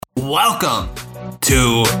Welcome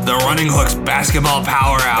to the Running Hooks Basketball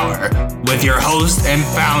Power Hour with your host and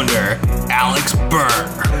founder, Alex Burr.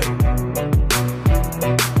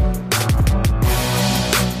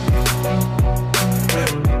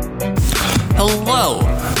 Hello,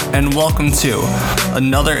 and welcome to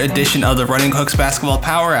another edition of the Running Hooks Basketball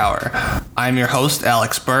Power Hour. I'm your host,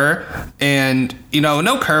 Alex Burr, and,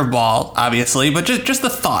 no curveball, obviously, but just a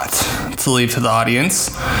thought to leave to the audience.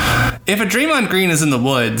 If a Draymond Green is in the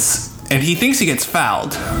woods and he thinks he gets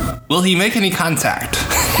fouled, will he make any contact?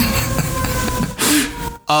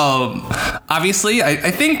 Obviously, I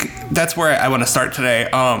think that's where I want to start today.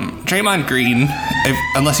 Draymond Green,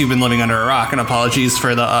 unless you've been living under a rock, and apologies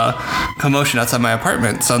for the commotion outside my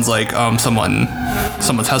apartment. Sounds like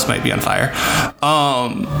someone's house might be on fire.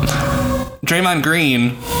 Draymond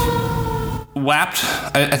Green whapped.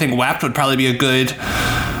 I think whapped would probably be a good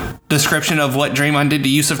description of what Draymond did to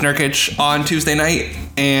Yusuf Nurkic on Tuesday night,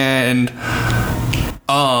 and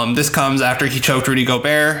this comes after he choked Rudy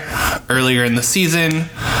Gobert earlier in the season,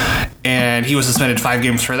 and he was suspended 5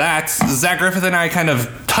 games for that. Zach Griffith and I kind of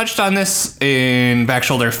touched on this in Back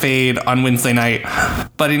Shoulder Fade on Wednesday night,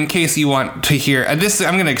 but in case you want to hear this,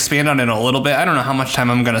 I'm going to expand on it a little bit. I don't know how much time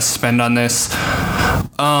I'm going to spend on this.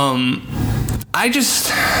 I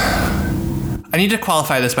need to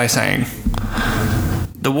qualify this by saying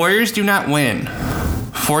the Warriors do not win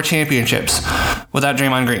 4 championships without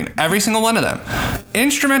Draymond Green. Every single one of them.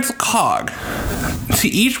 Instrumental cog to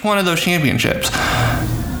each one of those championships.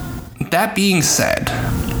 That being said,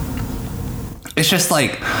 it's just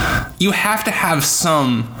like you have to have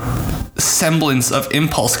some semblance of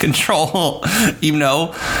impulse control, I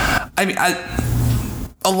mean,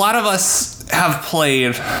 a lot of us have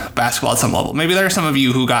played basketball at some level. Maybe there are some of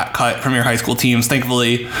you who got cut from your high school teams.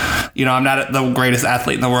 Thankfully, I'm not the greatest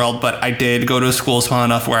athlete in the world, but I did go to a school small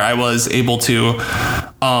enough where I was able to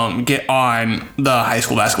get on the high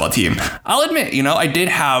school basketball team. I'll admit, I did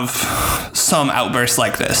have some outbursts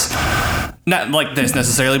like this. Not like this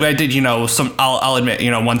necessarily, but I did, I'll admit,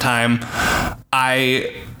 one time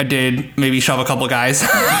I did maybe shove a couple guys.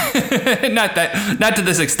 not to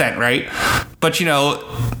this extent, right? But,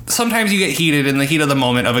 sometimes you get heated in the heat of the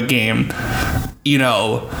moment of a game.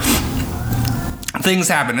 Things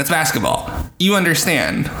happen. It's basketball. You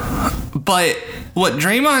understand. But what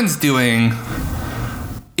Draymond's doing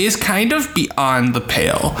is kind of beyond the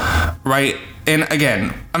pale, right? And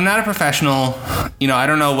again, I'm not a professional. I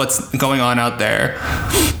don't know what's going on out there.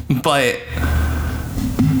 But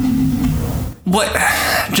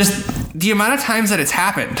just the amount of times that it's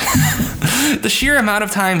happened, the sheer amount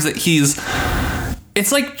of times that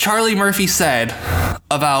it's like Charlie Murphy said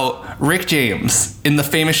about Rick James in the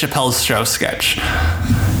famous Chappelle's Show sketch.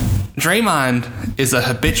 Draymond is a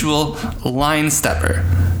habitual line stepper.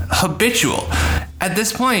 Habitual. At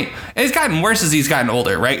this point, and it's gotten worse as he's gotten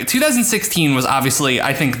older, right? 2016 was obviously,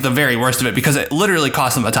 I think, the very worst of it because it literally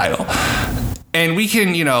cost him a title. And we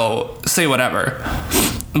can, say whatever.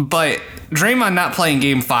 But Draymond not playing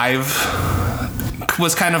Game 5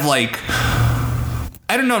 was kind of like,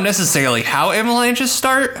 I don't know necessarily how avalanches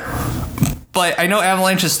start, but I know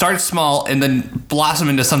avalanches start small and then blossom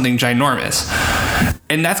into something ginormous.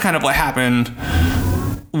 And that's kind of what happened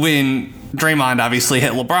when Draymond obviously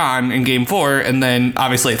hit LeBron in Game 4, and then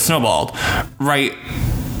obviously it snowballed, right?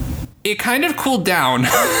 It kind of cooled down.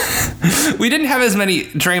 We didn't have as many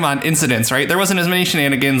Draymond incidents, right? There wasn't as many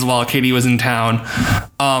shenanigans while KD was in town.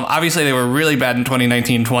 Obviously, they were really bad in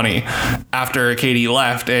 2019-20 after KD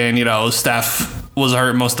left, and, Steph was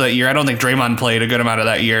hurt most of that year. I don't think Draymond played a good amount of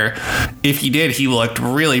that year. If he did, he looked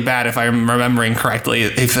really bad, if I'm remembering correctly.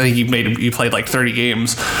 I think he played like 30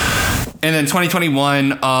 games. And then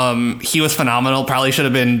 2021, he was phenomenal. Probably should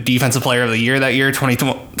have been Defensive Player of the Year that year,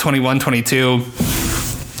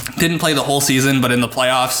 2021-22. Didn't play the whole season, but in the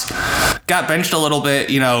playoffs, got benched a little bit,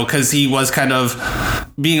 because he was kind of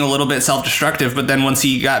being a little bit self-destructive. But then once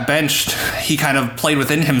he got benched, he kind of played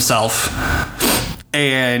within himself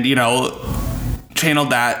and, channeled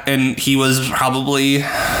that. And he was probably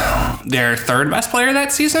their 3rd best player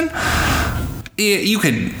that season. You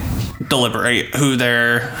could deliberate who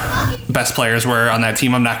their best players were on that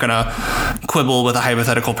team. I'm not gonna quibble with a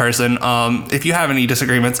hypothetical person. If you have any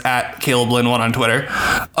disagreements, at Caleb Lynn 1 on Twitter.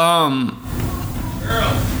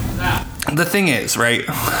 The thing is, right,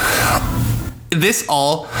 this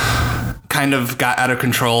all kind of got out of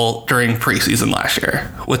control during preseason last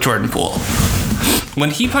year with Jordan Poole.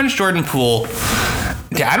 When he punched Jordan Poole,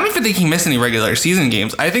 I don't even think he missed any regular season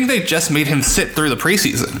games. I think they just made him sit through the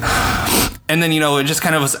preseason. And then, it just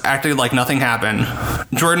kind of was acted like nothing happened.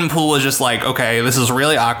 Jordan Poole was just like, okay, this is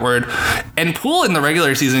really awkward. And Poole in the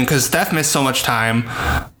regular season, because Steph missed so much time,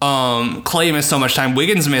 Clay missed so much time,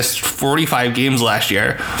 Wiggins missed 45 games last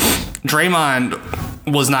year. Draymond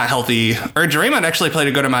was not healthy, or Draymond actually played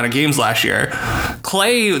a good amount of games last year.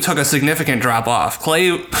 Clay took a significant drop off.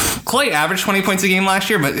 Clay averaged 20 points a game last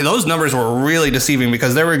year, but those numbers were really deceiving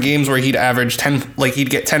because there were games where he'd average 10, like he'd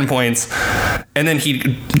get 10 points and then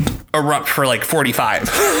he'd erupt for like 45.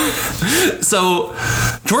 So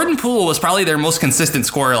Jordan Poole was probably their most consistent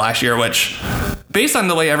scorer last year, which based on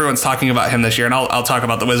the way everyone's talking about him this year, and I'll talk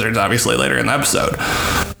about the Wizards obviously later in the episode,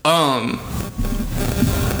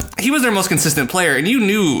 he was their most consistent player, and you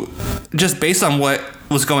knew just based on what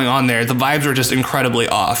was going on there, the vibes were just incredibly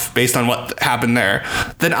off based on what happened there.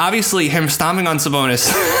 Then obviously him stomping on Sabonis,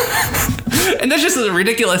 and that's just a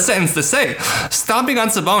ridiculous sentence to say. Stomping on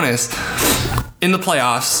Sabonis in the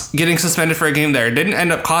playoffs, getting suspended for a game there, didn't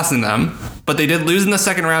end up costing them, but they did lose in the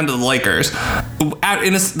second round to the Lakers.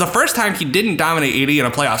 The first time he didn't dominate AD in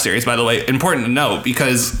a playoff series, by the way, important to note,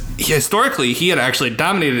 because historically he had actually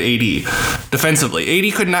dominated AD defensively.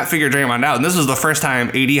 AD could not figure Draymond out, and this was the first time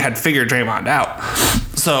AD had figured Draymond out.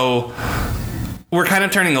 So we're kind of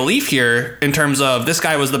turning a leaf here in terms of this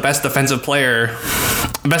guy was the best defensive player,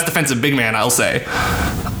 best defensive big man, I'll say,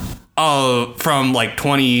 from like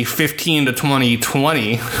 2015 to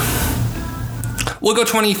 2020. We'll go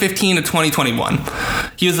 2015 to 2021.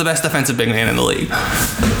 He was the best defensive big man in the league.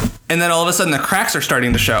 And then all of a sudden the cracks are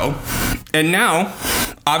starting to show. And now,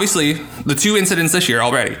 obviously, the two incidents this year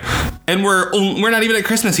already. And we're not even at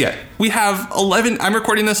Christmas yet. We have 11. I'm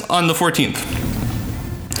recording this on the 14th.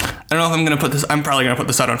 I don't know if I'm going to put this. I'm probably going to put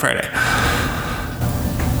this out on Friday.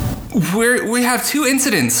 We have two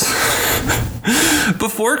incidents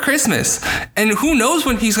before Christmas. And who knows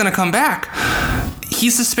when he's going to come back.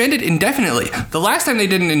 He's suspended indefinitely. The last time they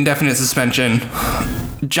did an indefinite suspension,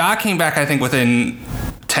 Ja came back, I think, within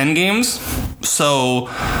 10 games. So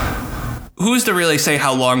who's to really say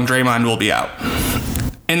how long Draymond will be out?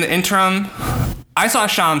 In the interim, I saw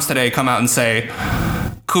Shams today come out and say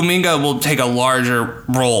Kuminga will take a larger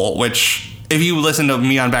role, which if you listen to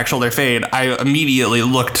me on Back Shoulder Fade, I immediately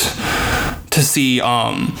looked to see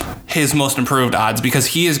his most improved odds because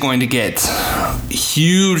he is going to get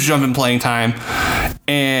huge jump in playing time.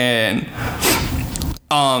 And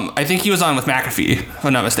I think he was on with McAfee, if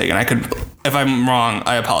I'm not mistaken. If I'm wrong,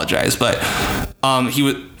 I apologize. But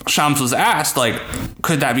Shams was asked, like,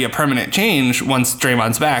 could that be a permanent change once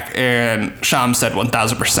Draymond's back? And Shams said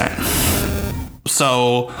 1,000%.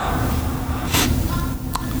 So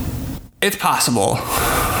it's possible.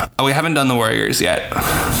 We haven't done the Warriors yet.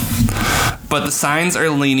 But the signs are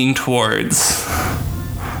leaning towards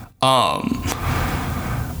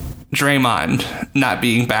Draymond not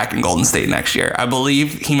being back in Golden State next year. I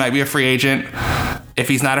believe he might be a free agent. If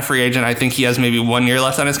he's not a free agent, I think he has maybe 1 year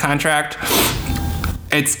left on his contract.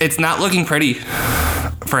 It's not looking pretty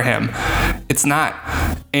for him. It's not.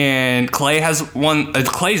 And Clay's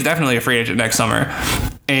definitely a free agent next summer.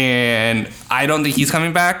 And I don't think he's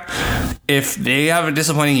coming back. If they have a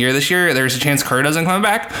disappointing year this year, there's a chance Kerr doesn't come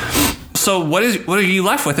back. So what are you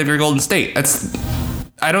left with if you're Golden State?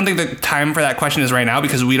 I don't think the time for that question is right now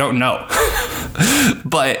because we don't know.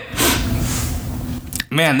 But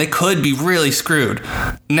man, they could be really screwed.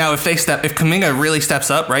 Now, if Kuminga really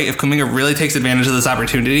steps up, right? If Kuminga really takes advantage of this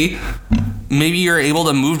opportunity, maybe you're able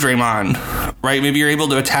to move Draymond, right? Maybe you're able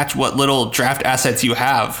to attach what little draft assets you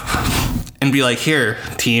have and be like, here,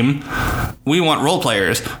 team, we want role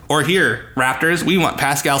players. Or here, Raptors, we want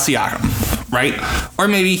Pascal Siakam, right? Or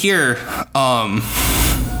maybe here, I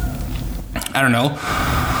don't know,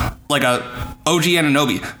 like a OG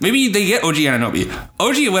Anunoby. Maybe they get OG Anunoby.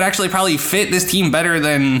 OG would actually probably fit this team better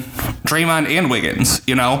than Draymond and Wiggins,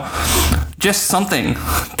 Just something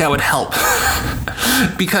that would help.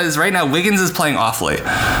 Because right now, Wiggins is playing awfully.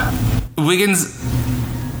 Wiggins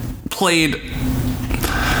played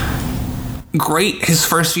great his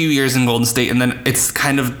first few years in Golden State, and then it's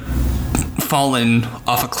kind of fallen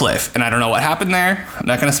off a cliff. And I don't know what happened there. I'm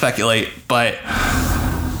not going to speculate, but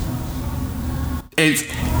it's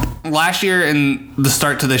last year and the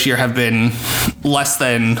start to this year have been less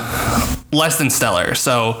than stellar.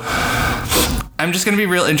 So I'm just going to be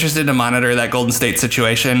real interested to monitor that Golden State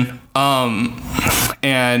situation.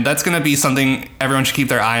 And that's going to be something everyone should keep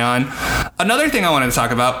their eye on. Another thing I wanted to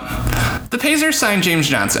talk about, the Pacers signed James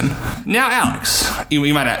Johnson. Now, Alex,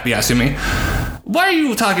 you might be asking me, Why are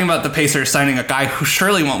you talking about the Pacers signing a guy who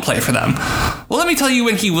surely won't play for them? Well, let me tell you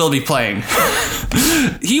when he will be playing.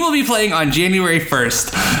 He will be playing on January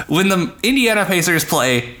 1st when the Indiana Pacers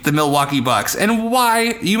play the Milwaukee Bucks. And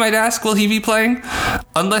why, you might ask, will he be playing?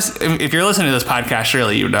 Unless, if you're listening to this podcast,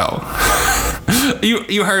 surely you know.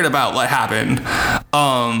 You heard about what happened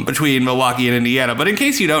between Milwaukee and Indiana. But in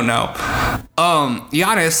case you don't know,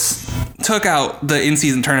 Giannis took out the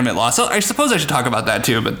in-season tournament loss. So I suppose I should talk about that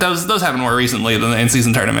too, but those happened more recently than the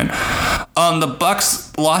in-season tournament. The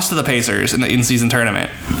Bucks lost to the Pacers in the in-season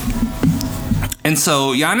tournament. And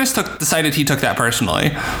so Giannis decided he took that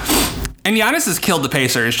personally. And Giannis has killed the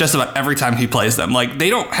Pacers just about every time he plays them. Like, they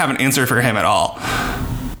don't have an answer for him at all.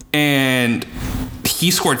 And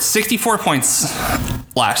he scored 64 points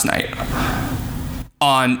last night.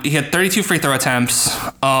 He had 32 free throw attempts.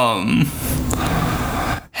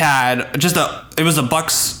 It was a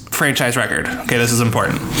Bucks franchise record. Okay, this is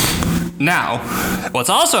important. Now, what's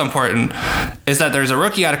also important is that there's a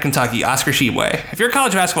rookie out of Kentucky, Oscar Tshiebwe. If you're a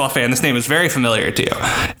college basketball fan, this name is very familiar to you.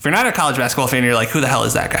 If you're not a college basketball fan, you're like, who the hell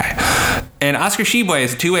is that guy? And Oscar Tshiebwe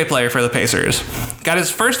is a two-way player for the Pacers. Got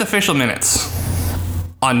his first official minutes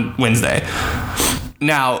on Wednesday.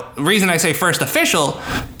 Now, the reason I say first official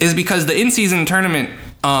is because the in-season tournament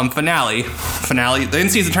finale, the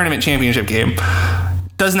in-season tournament championship game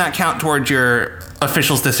does not count towards your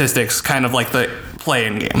official statistics, kind of like the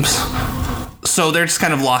play-in games. So they're just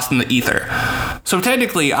kind of lost in the ether. So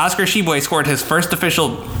technically, Oscar Tshiebwe scored his first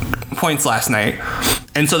official points last night,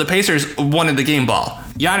 and so the Pacers wanted the game ball.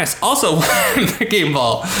 Giannis also wanted the game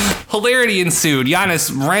ball. Hilarity ensued.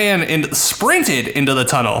 Giannis sprinted into the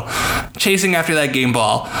tunnel, chasing after that game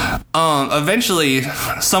ball. Eventually,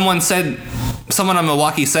 someone on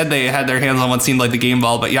Milwaukee said they had their hands on what seemed like the game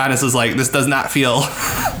ball, but Giannis was like, this does not feel...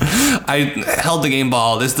 I held the game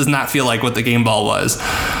ball. This does not feel like what the game ball was.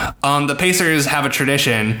 The Pacers have a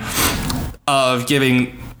tradition of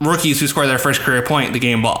giving rookies who score their first career point the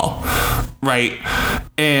game ball, right?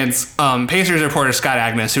 And Pacers reporter Scott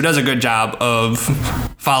Agness, who does a good job of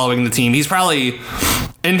following the team. He's probably,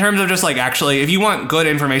 in terms of just like actually, if you want good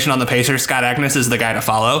information on the Pacers, Scott Agness is the guy to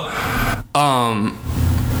follow.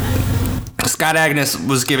 Scott Agness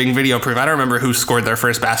was giving video proof. I don't remember who scored their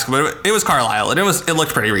first basket, but it was Carlisle, and it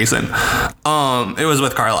looked pretty recent. It was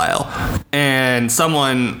with Carlisle, and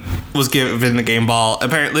someone was given the game ball.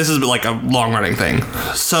 Apparently, this is like a long-running thing.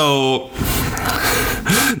 So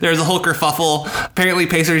there's a whole kerfuffle. Apparently,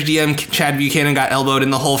 Pacers GM Chad Buchanan got elbowed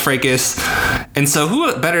in the whole fracas, and so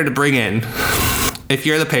who better to bring in if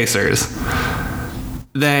you're the Pacers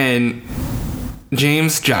than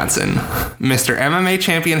James Johnson, Mr. MMA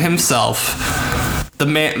champion himself, the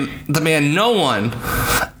man no one,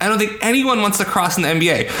 I don't think anyone wants to cross in the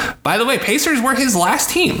NBA. By the way, Pacers were his last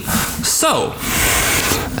team. So,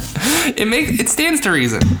 it stands to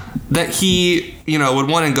reason that he, would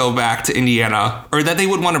want to go back to Indiana, or that they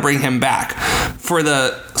would want to bring him back for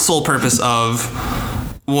the sole purpose of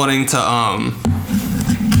wanting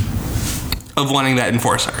that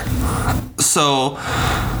enforcer. So,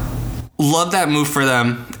 love that move for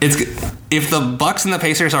them. If the Bucks and the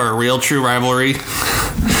Pacers are a real true rivalry,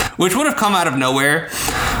 which would have come out of nowhere,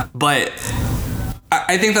 but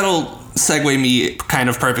I think that'll segue me kind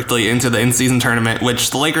of perfectly into the in-season tournament,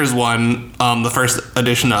 which the Lakers won the first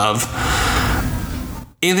edition of.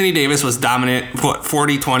 Anthony Davis was dominant,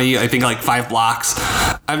 40-20, I think like 5 blocks.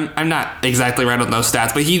 I'm not exactly right on those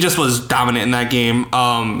stats, but he just was dominant in that game.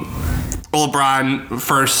 LeBron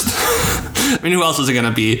first. I mean, who else was it going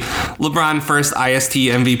to be? LeBron first IST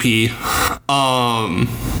MVP.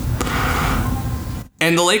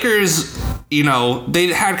 And the Lakers, they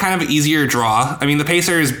had kind of an easier draw. I mean, the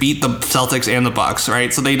Pacers beat the Celtics and the Bucks,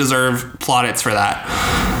 right? So they deserve plaudits for that.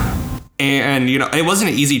 And, it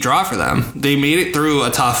wasn't an easy draw for them. They made it through a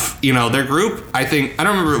tough, their group, I don't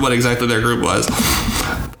remember what exactly their group was.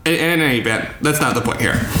 In any event, that's not the point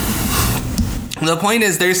here. The point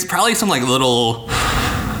is there's probably some like little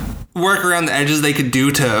work around the edges they could do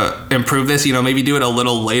to improve this, maybe do it a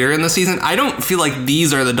little later in the season. I don't feel like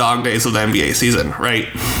these are the dog days of the NBA season, right?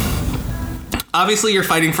 Obviously, you're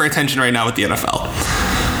fighting for attention right now with the NFL.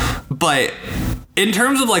 But in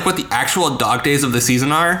terms of like what the actual dog days of the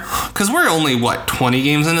season are, because we're only, 20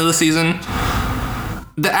 games into the season?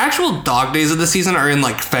 The actual dog days of the season are in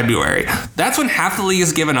like February. That's when half the league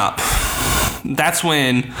is given up. That's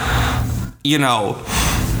when...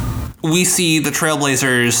 we see the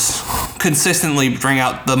Trailblazers consistently bring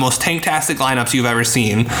out the most tanktastic lineups you've ever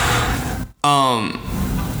seen.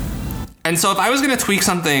 And so if I was going to tweak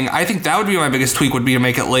something, I think that would be my biggest tweak, would be to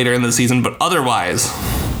make it later in the season. But otherwise,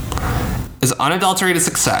 is unadulterated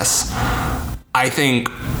success. I think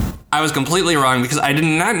I was completely wrong because I did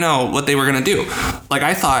not know what they were going to do. Like,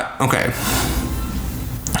 I thought, okay,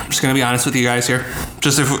 I'm just going to be honest with you guys here.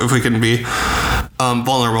 Just if we can be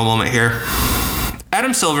vulnerable moment here.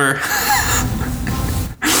 Adam Silver,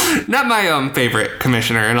 not my favorite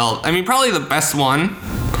commissioner, and probably the best one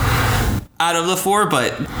out of the four,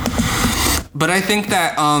 but I think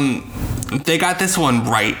that they got this one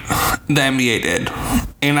right. The NBA did,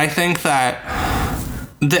 and I think that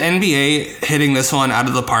the NBA hitting this one out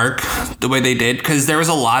of the park the way they did, because there was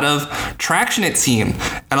a lot of traction, it seemed,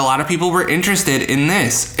 and a lot of people were interested in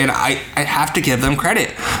this, and I have to give them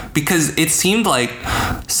credit, because it seemed like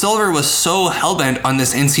Silver was so hell-bent on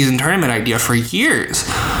this in-season tournament idea for years.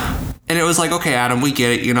 And it was like, okay, Adam, we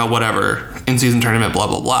get it, whatever, in-season tournament, blah,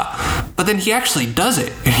 blah, blah. But then he actually does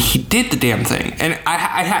it, and he did the damn thing. And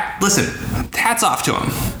listen, hats off to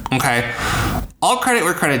him, okay? All credit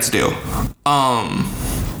where credit's due.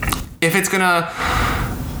 If it's gonna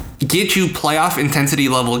get you playoff intensity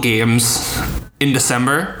level games in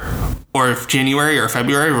December, or January, or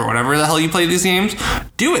February, or whatever the hell you play these games,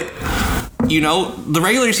 do it. The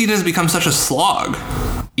regular season has become such a slog,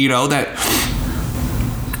 that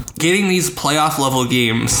getting these playoff level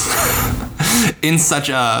games in such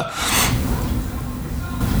a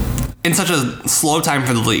slow time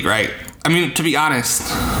for the league, right? I mean, to be honest,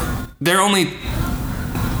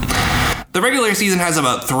 the regular season has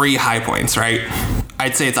about 3 high points, right?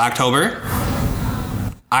 I'd say it's October,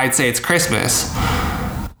 I'd say it's Christmas,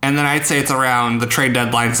 and then I'd say it's around the trade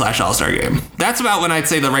deadline / All-Star game. That's about when I'd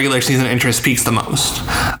say the regular season interest peaks the most.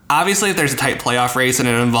 Obviously, if there's a tight playoff race and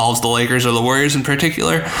it involves the Lakers or the Warriors in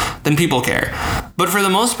particular, then people care. But for the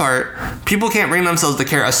most part, people can't bring themselves to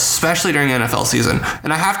care, especially during the NFL season.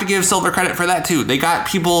 And I have to give Silver credit for that too.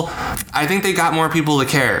 I think they got more people to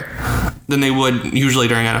care than they would usually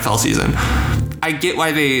during NFL season. I get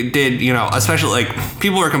why they did, especially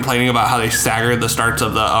people were complaining about how they staggered the starts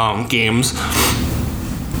of the games.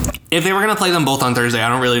 If they were going to play them both on Thursday, I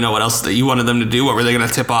don't really know what else that you wanted them to do. What were they going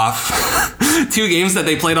to tip off? 2 games that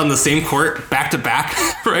they played on the same court back to back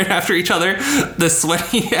right after each other? The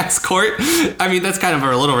sweaty ass court? I mean, that's kind of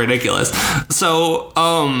a little ridiculous. So,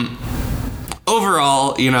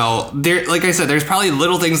 overall, like I said, there's probably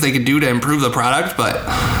little things they could do to improve the product, but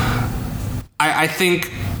I think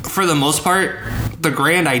for the most part, the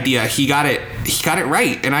grand idea, he got it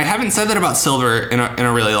right. And I haven't said that about Silver in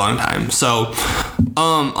a really long time. So,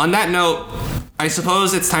 on that note, I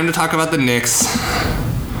suppose it's time to talk about the Knicks.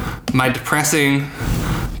 My depressing,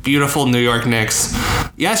 beautiful New York Knicks.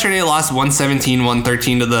 Yesterday lost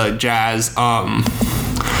 117-113 to the Jazz.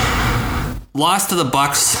 Lost to the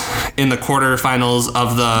Bucks in the quarterfinals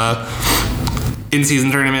of the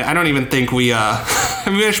in-season tournament. I don't even think we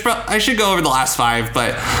I should go over the last 5,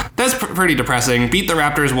 but that's pretty depressing. Beat the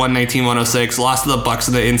Raptors 119-106. Lost to the Bucks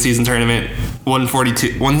in the in-season tournament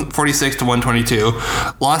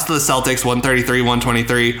 146-122. Lost to the Celtics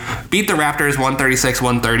 133-123. Beat the Raptors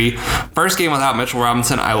 136-130. First game without Mitchell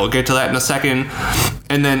Robinson. I will get to that in a second.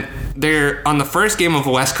 And then they're on the first game of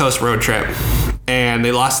a West Coast road trip, and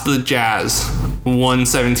they lost to the Jazz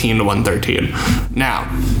 117-113. Now,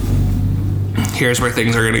 here's where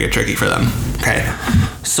things are going to get tricky for them. Okay,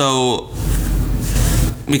 so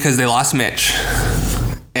because they lost Mitch,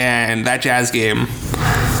 and that Jazz game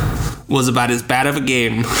was about as bad of a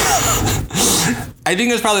game. I think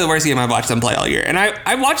it was probably the worst game I've watched them play all year. And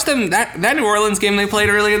I watched them, that New Orleans game they played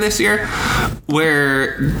earlier this year,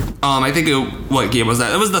 where what game was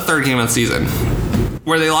that? It was the 3rd game of the season,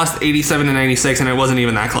 where they lost 87-96, and it wasn't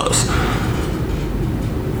even that close.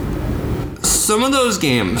 Some of those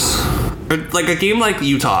games, like a game like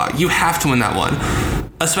Utah, you have to win that one.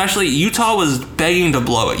 Especially, Utah was begging to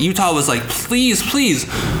blow it. Utah was like, please,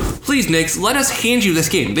 Knicks, let us hand you this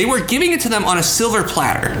game. They were giving it to them on a silver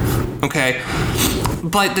platter, okay?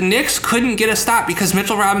 But the Knicks couldn't get a stop because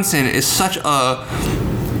Mitchell Robinson is such a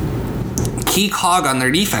key cog on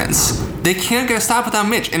their defense. They can't get a stop without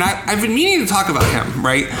Mitch. And I've been meaning to talk about him,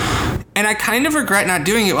 right? And I kind of regret not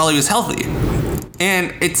doing it while he was healthy.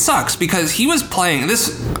 And it sucks because he was playing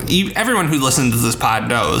this. Everyone who listens to this pod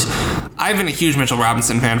knows I've been a huge Mitchell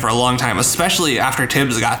Robinson fan for a long time, especially after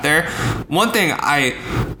Tibbs got there. One thing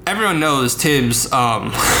everyone knows Tibbs.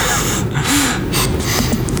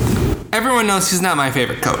 Everyone knows he's not my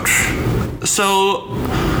favorite coach. So,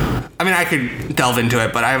 I mean, I could delve into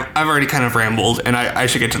it, but I've already kind of rambled, and I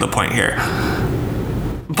should get to the point here.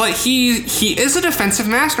 But he is a defensive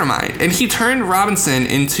mastermind, and he turned Robinson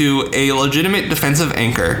into a legitimate defensive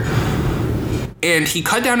anchor. And he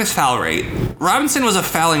cut down his foul rate. Robinson was a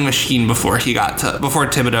fouling machine before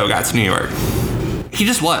Thibodeau got to New York. He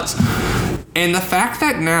just was. And the fact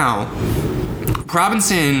that now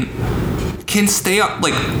Robinson can stay up,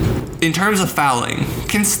 like, in terms of fouling,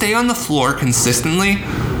 can stay on the floor consistently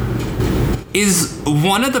is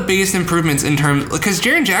one of the biggest improvements in terms, because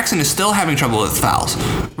Jaren Jackson is still having trouble with fouls,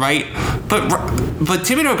 right? But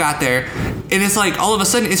Thibodeau got there, and it's like all of a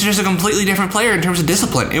sudden it's just a completely different player in terms of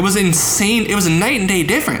discipline. It was insane. It was a night and day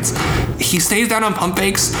difference. He stays down on pump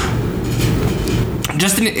fakes.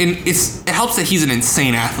 It helps that he's an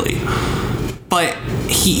insane athlete, but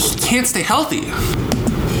he can't stay healthy.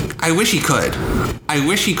 I wish he could.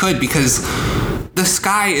 Because the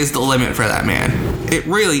sky is the limit for that man. It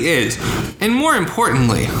really is. And more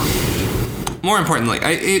importantly,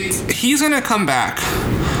 he's going to come back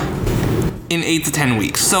in 8 to 10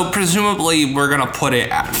 weeks. So presumably we're going to put it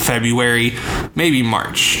at February, maybe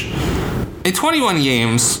March. In 21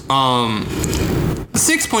 games,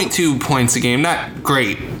 6.2 points a game, not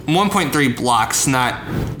great. 1.3 blocks, not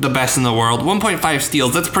the best in the world. 1.5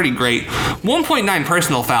 steals, that's pretty great. 1.9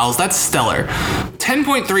 personal fouls, that's stellar.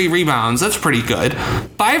 10.3 rebounds, that's pretty good.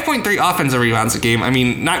 5.3 offensive rebounds a game. I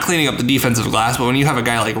mean, not cleaning up the defensive glass, but when you have a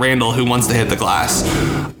guy like Randall who wants to hit the glass,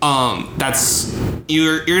 that's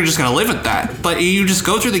you're just gonna live with that. But you just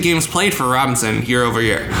go through the games played for Robinson year over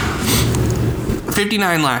year.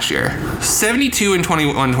 59 last year, 72 in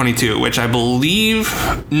 21-22, which I believe,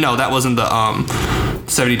 no, that wasn't the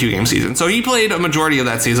 72 game season. So he played a majority of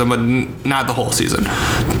that season, but not the whole season.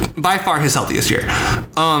 By far his healthiest year.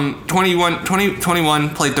 21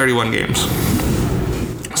 played 31 games.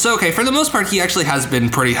 So, okay, for the most part, he actually has been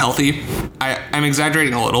pretty healthy. I'm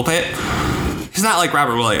exaggerating a little bit. He's not like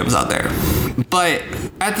Robert Williams out there. But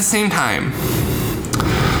at the same time,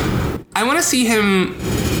 I want to see him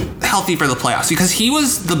healthy for the playoffs, because he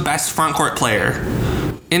was the best front court player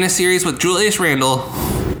in a series with Julius Randle,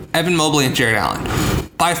 Evan Mobley, and Jared Allen.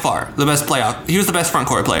 By far, the best playoff. He was the best front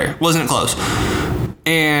court player. Wasn't close.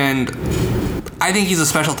 And I think he's a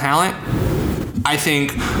special talent. I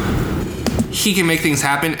think he can make things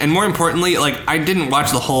happen. And more importantly, like, I didn't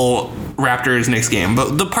watch the whole Raptors-Knicks game,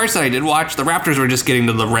 but the parts that I did watch, the Raptors were just getting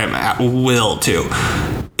to the rim at will, too.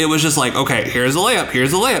 It was just like, okay, here's a layup,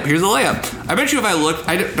 here's a layup, here's a layup. I bet you if I look,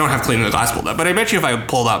 I don't have cleaning the glass pulled up, but I bet you if I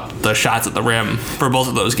pulled up the shots at the rim for both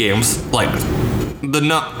of those games, like,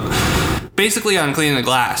 basically on cleaning the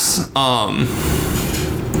glass,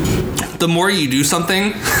 the more you do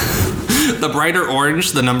something, the brighter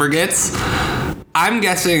orange the number gets. I'm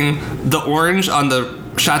guessing the orange on the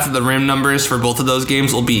shots at the rim numbers for both of those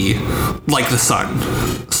games will be like the sun.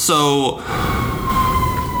 So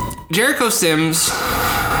Jericho Sims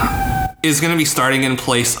is going to be starting in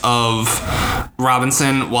place of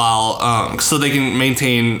Robinson while so they can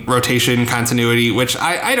maintain rotation continuity, which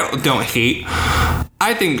I don't hate.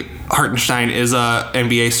 I think Hartenstein is a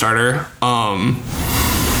NBA starter.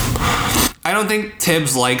 I don't think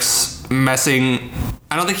Tibbs likes messing.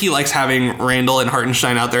 I don't think he likes having Randall and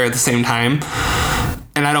Hartenstein out there at the same time,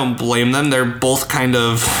 and I don't blame them. They're both kind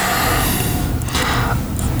of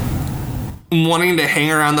wanting to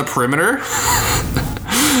hang around the perimeter.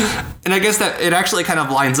 And I guess that it actually kind of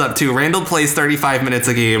lines up too. Randall plays 35 minutes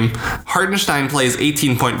a game. Hartenstein plays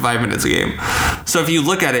 18.5 minutes a game. So if you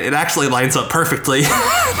look at it, it actually lines up perfectly.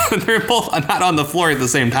 They're both not on the floor at the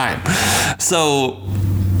same time. So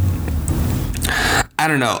I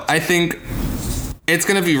don't know. I think it's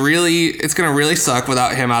gonna really suck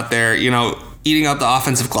without him out there, eating up the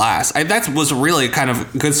offensive glass. That was really kind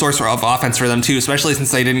of a good source of offense for them too, especially since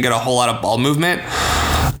they didn't get a whole lot of ball movement.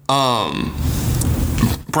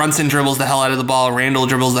 Brunson dribbles the hell out of the ball. Randall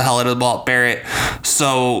dribbles the hell out of the ball. Barrett.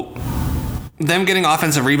 So them getting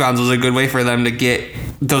offensive rebounds was a good way for them to get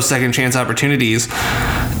those second chance opportunities.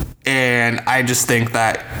 And I just think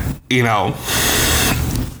that,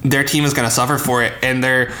 their team is going to suffer for it. And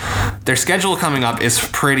their schedule coming up is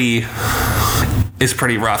pretty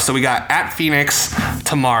rough. So we got at Phoenix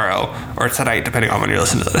tomorrow, or tonight, depending on when you're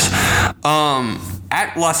listening to this.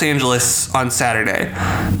 At Los Angeles on Saturday,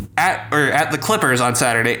 at the Clippers on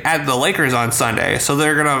Saturday, at the Lakers on Sunday. So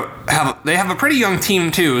they have a pretty young team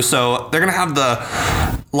too. So they're gonna have the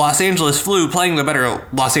Los Angeles Flu playing the better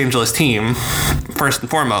Los Angeles team first and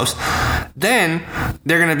foremost. Then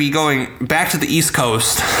they're gonna be going back to the East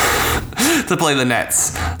Coast to play the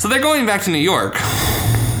Nets. So they're going back to New York,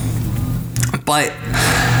 but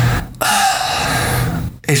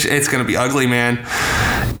it's gonna be ugly, man.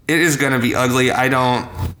 It is going to be ugly. I don't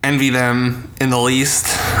envy them in the least.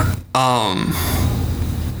 I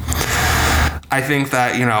think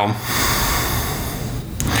that,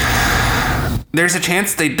 there's a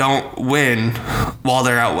chance they don't win while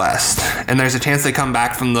they're out west. And there's a chance they come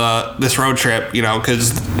back from this road trip,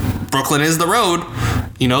 because Brooklyn is the road.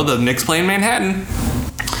 The Knicks play in Manhattan.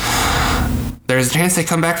 there's a chance they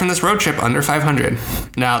come back from this road trip under 500.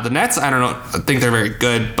 Now the Nets, I don't know, I think they're very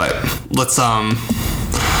good, but let's go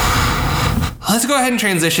ahead and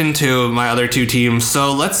transition to my other two teams.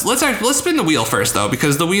 So let's spin the wheel first though,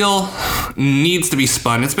 because the wheel needs to be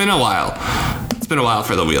spun. It's been a while. It's been a while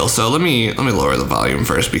for the wheel. So let me lower the volume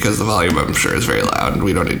first, because the volume, I'm sure, is very loud and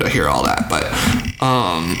we don't need to hear all that. But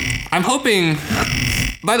I'm hoping,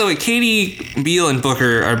 by the way, Katie, Beal, and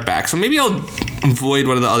Booker are back. So maybe I'll avoid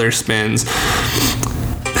one of the other spins.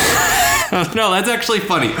 No, that's actually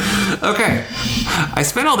funny. Okay. I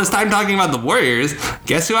spent all this time talking about the Warriors.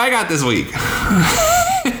 Guess who I got this week?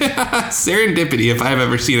 Serendipity, if I've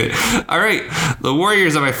ever seen it. All right. The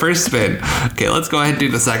Warriors are my first spin. Okay, let's go ahead and do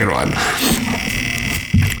the second one.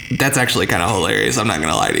 That's actually kind of hilarious. I'm not going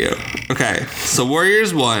to lie to you. Okay. So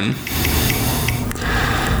Warriors won.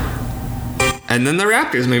 And then the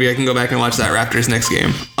Raptors. Maybe I can go back and watch that Raptors next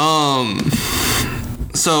game.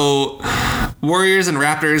 So Warriors and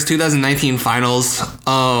Raptors 2019 finals.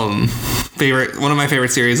 One of my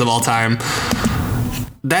favorite series of all time.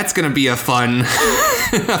 That's gonna be a fun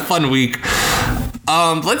a fun week.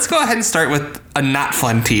 Let's go ahead and start with a not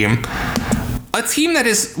fun team. A team that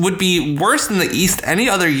would be worse than the East any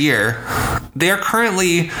other year. They are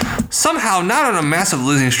currently somehow not on a massive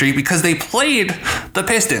losing streak because they played the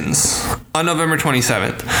Pistons on November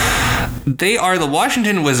 27th. They are the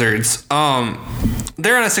Washington Wizards.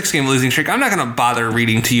 They're on a 6-game losing streak. I'm not going to bother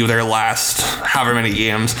reading to you their last however many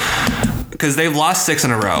games, because they've lost 6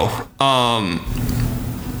 in a row.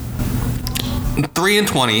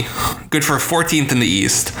 3-20, good for 14th in the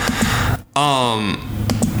East.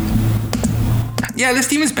 Yeah, this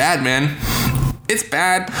team is bad, man. It's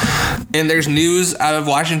bad. And there's news out of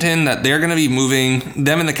Washington that they're going to be moving,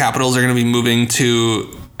 them and the Capitals are going to be moving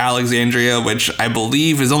to Alexandria, which I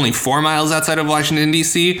believe is only 4 miles outside of Washington,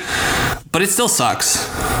 D.C., but it still sucks.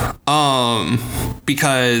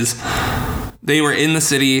 Because they were in the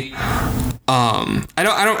city.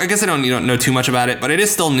 I guess I don't know too much about it, but it is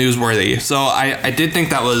still newsworthy. So I did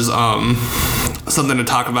think that was something to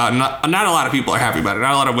talk about. Not a lot of people are happy about it.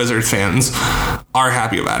 Not a lot of Wizards fans are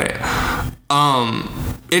happy about it.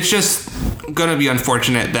 It's just gonna be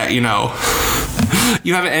unfortunate that,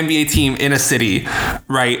 you have an NBA team in a city,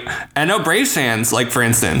 right? I know Braves fans, like for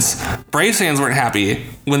instance, Braves fans weren't happy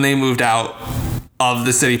when they moved out of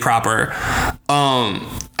the city proper.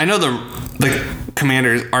 I know the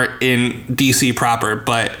Commanders aren't in DC proper,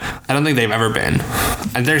 but I don't think they've ever been.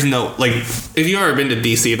 And there's no, if you've ever been to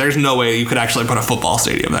DC, there's no way you could actually put a football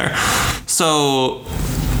stadium there. So,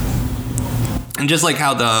 and just like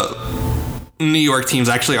how the New York teams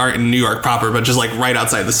actually aren't in New York proper, but just right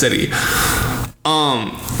outside the city.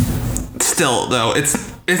 Still though,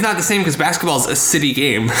 it's not the same because basketball is a city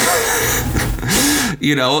game.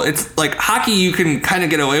 It's like hockey, you can kind of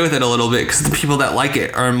get away with it a little bit because the people that like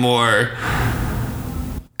it are more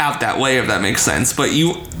out that way, if that makes sense. But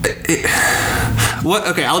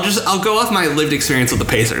I'll go off my lived experience with the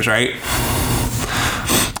Pacers, right?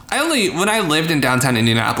 When I lived in downtown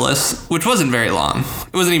Indianapolis, which wasn't very long,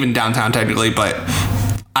 it wasn't even downtown technically, but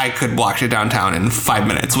I could walk to downtown in 5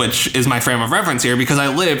 minutes, which is my frame of reference here because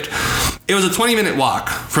it was a 20-minute walk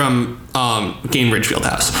from Gainbridge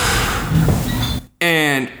Fieldhouse.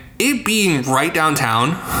 And it being right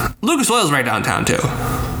downtown, Lucas Oil's right downtown too.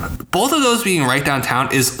 Both of those being right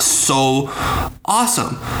downtown is so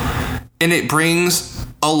awesome. And it brings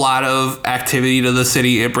a lot of activity to the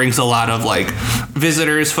city. It brings a lot of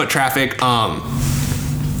visitors, foot traffic.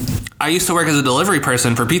 I used to work as a delivery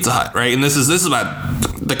person for Pizza Hut, right? And this is about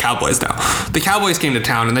the Cowboys now. The Cowboys came to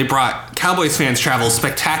town and they brought Cowboys fans travel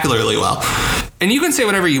spectacularly well. And you can say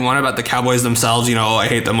whatever you want about the Cowboys themselves, I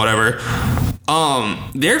hate them, whatever.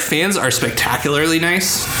 Their fans are spectacularly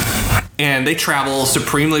nice and they travel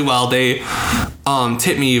supremely well. They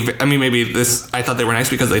tip me. I mean, I thought they were nice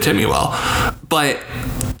because they tip me well, but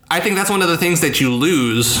I think that's one of the things that you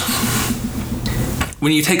lose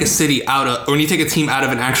when you take a team out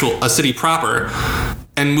of a city proper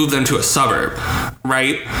and move them to a suburb,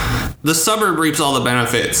 right? The suburb reaps all the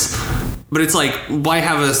benefits, but it's why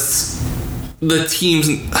have the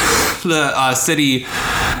city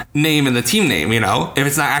name and the team name, if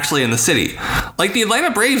it's not actually in the city. The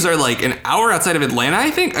Atlanta Braves are an hour outside of Atlanta, I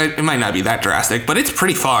think. It might not be that drastic, but it's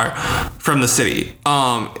pretty far from the city.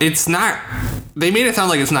 It's not, they made it sound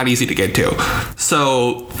like it's not easy to get to.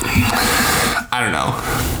 So, I don't know.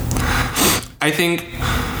 I think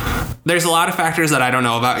there's a lot of factors that I don't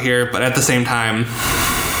know about here, but at the same time,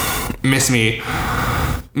 miss me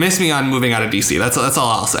on moving out of DC. That's all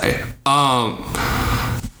I'll say.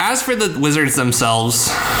 As for the Wizards themselves,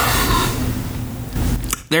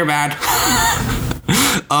 they're bad.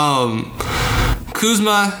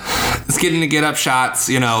 Kuzma is getting to get up shots,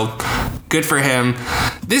 good for him.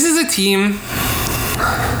 This is a team,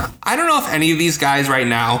 I don't know if any of these guys right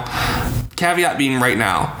now, caveat being right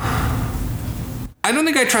now, I don't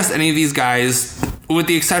think I trust any of these guys, with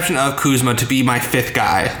the exception of Kuzma, to be my fifth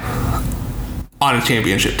guy on a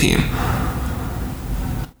championship team.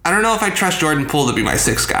 I don't know if I trust Jordan Poole to be my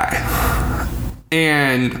sixth guy.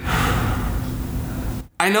 And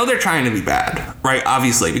I know they're trying to be bad, right?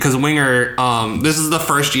 Obviously, because Winger, this is the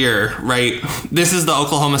first year, right? This is the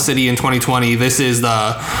Oklahoma City in 2020. This is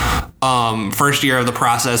the first year of the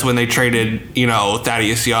process when they traded,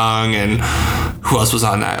 Thaddeus Young, and who else was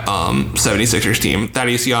on that 76ers team?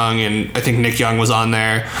 Thaddeus Young, and I think Nick Young was on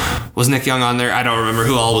there. Was Nick Young on there? I don't remember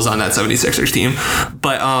who all was on that 76ers team.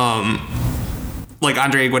 But like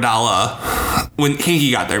Andre Iguodala, when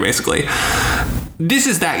Hinkie got there, basically. This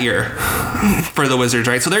is that year for the Wizards,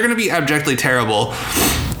 right? So they're going to be abjectly terrible.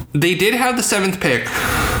 They did have the 7th pick,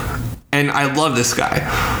 and I love this guy.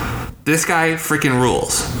 This guy freaking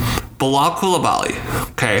rules. Bilal Coulibaly,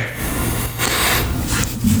 okay?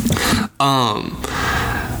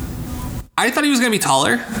 I thought he was going to be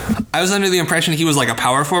taller. I was under the impression he was like a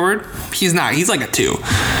power forward. He's not. He's like a 2.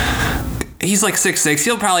 He's like 6'6".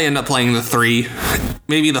 He'll probably end up playing the 3,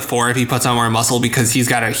 maybe the 4 if he puts on more muscle, because he's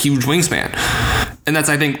got a huge wingspan. And that's,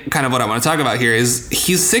 I think, kind of what I want to talk about here is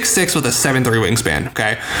he's 6'6" with a 7'3" wingspan,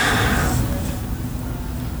 okay?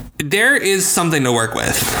 There is something to work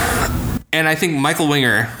with. And I think Michael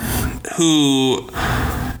Winger, who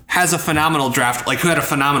has a phenomenal draft, who had a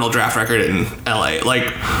phenomenal draft record in LA,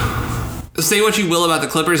 say what you will about the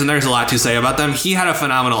Clippers, and there's a lot to say about them, he had a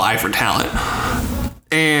phenomenal eye for talent.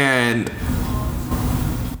 And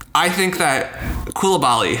I think that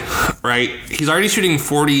Coulibaly, right? He's already shooting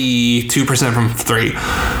 42% from 3.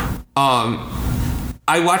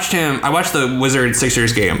 I watched the Wizards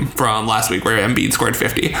Sixers game from last week where Embiid scored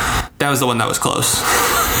 50. That was the one that was close.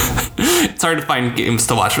 It's hard to find games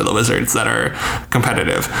to watch for the Wizards that are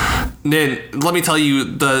competitive. Then let me tell you,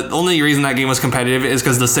 the only reason that game was competitive is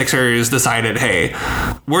because the Sixers decided, hey,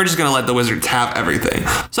 we're just going to let the Wizards have everything.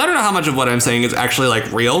 So I don't know how much of what I'm saying is actually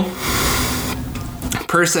real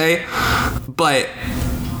per se, but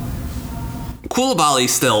Coulibaly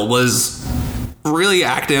still was really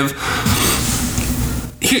active.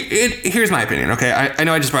 Here's my opinion, okay? I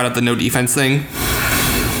know I just brought up the no defense thing.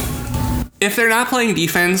 If they're not playing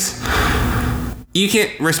defense, you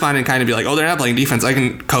can't respond and kind of be like, oh, they're not playing defense, I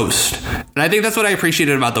can coast. And I think that's what I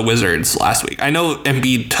appreciated about the Wizards last week. I know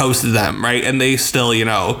Embiid toasted them, right? And they still,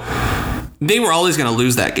 they were always going to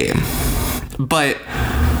lose that game. But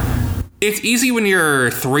it's easy when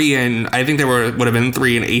you're 3 and I think they would have been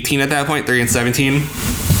 3 and 18 at that point, 3 and 17.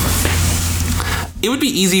 It would be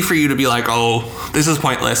easy for you to be like, oh, this is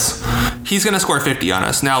pointless. He's going to score 50 on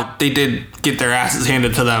us. Now, they did get their asses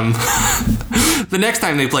handed to them the next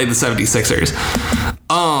time they played the 76ers.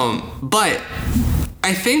 But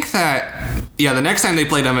I think that, the next time they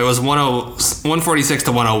played them, it was 146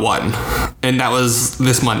 to 101. And that was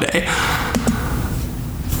this Monday.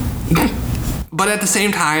 But at the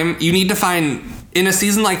same time, you need to find, in a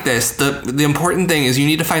season like this, the important thing is you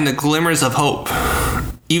need to find the glimmers of hope.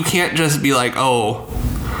 You can't just be like, oh,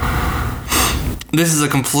 this is a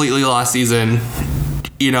completely lost season,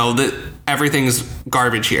 that everything's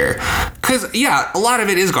garbage here. Because, a lot of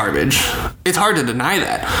it is garbage. It's hard to deny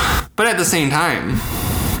that. But at the same time,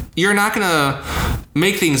 you're not going to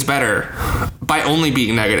make things better by only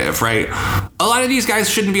being negative, right? A lot of these guys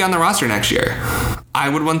shouldn't be on the roster next year. I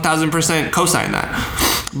would 1,000% co-sign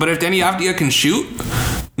that. But if Denny Avdia can shoot,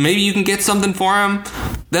 maybe you can get something for him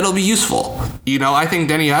that'll be useful. I think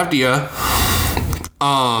Denny Avdia,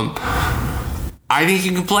 I think he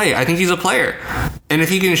can play. I think he's a player. And if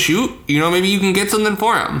he can shoot, maybe you can get something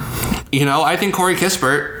for him. I think Corey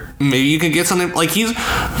Kispert, maybe you can get something. He's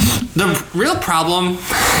the real problem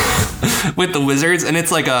with the Wizards, and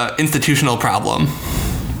it's like a institutional problem.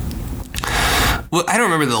 Well, I don't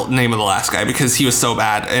remember the name of the last guy because he was so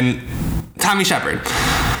bad. And Tommy Shepard.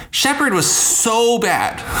 Shepard was so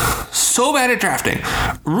bad at drafting.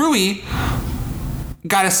 Rui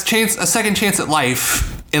got a second chance at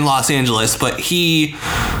life in Los Angeles, but he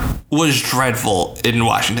was dreadful in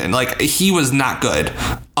Washington. He was not good.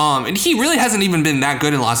 And he really hasn't even been that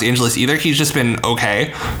good in Los Angeles either. He's just been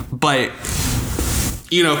okay. But,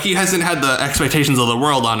 he hasn't had the expectations of the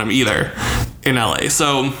world on him either in LA.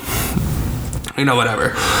 So, whatever.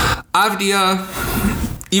 Avdia,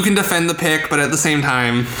 you can defend the pick, but at the same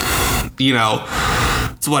time,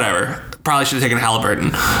 it's whatever. Probably should have taken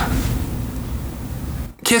Halliburton.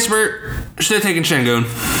 Kispert should have taken Şengün.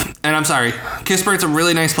 And I'm sorry, Kispert's a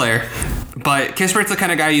really nice player, but Kispert's the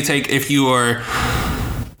kind of guy you take if you are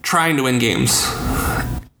trying to win games.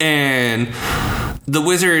 And the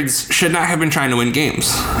Wizards should not have been trying to win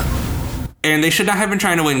games. And they should not have been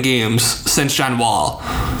trying to win games since John Wall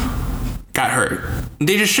got hurt.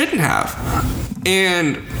 They just shouldn't have.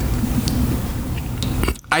 And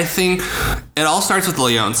I think it all starts with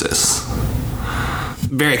Leonsis.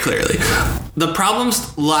 Very clearly. The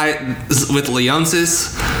problems lie with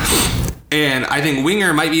Leonsis, and I think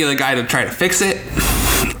Winger might be the guy to try to fix it.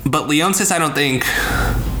 But Leonsis, I don't think...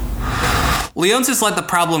 Leonsis let the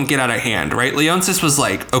problem get out of hand, right? Leonsis was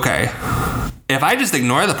like, okay, if I just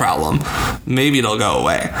ignore the problem, maybe it'll go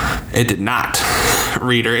away. It did not.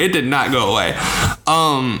 Reader, it did not go away.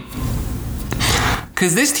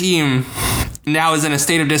 Because this team now is in a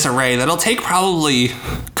state of disarray that'll take probably...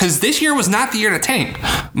 Because this year was not the year to tank,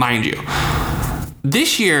 mind you.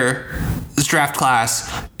 This year, this draft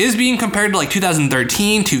class is being compared to like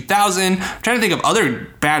 2013, 2000. I'm trying to think of other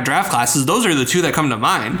bad draft classes. Those are the two that come to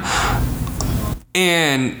mind.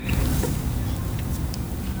 And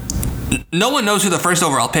no one knows who the first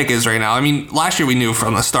overall pick is right now. I mean, last year we knew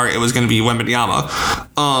from the start it was going to be Wembanyama.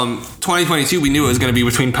 2022 we knew it was going to be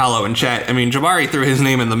between Paolo and Chet. I mean, Jabari threw his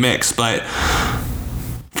name in the mix, but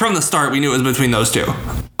from the start we knew it was between those two.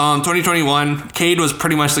 2021, Cade was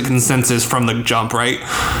pretty much the consensus from the jump, right?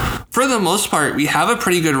 For the most part, we have a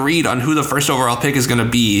pretty good read on who the first overall pick is going to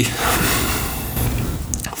be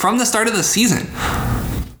from the start of the season.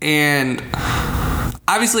 And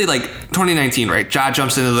obviously, like 2019, right? Ja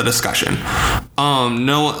jumps into the discussion.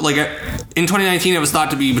 No, like in 2019, it was thought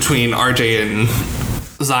to be between RJ and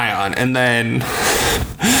Zion, and then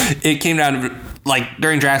it came down to, like,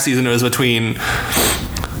 during draft season, it was between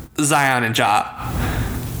Zion and Ja.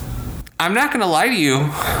 I'm not gonna lie to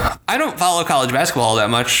you, I don't follow college basketball all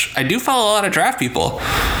that much. I do follow a lot of draft people.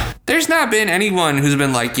 There's not been anyone who's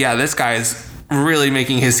been like, yeah, this guy's really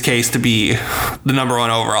making his case to be the number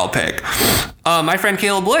one overall pick. My friend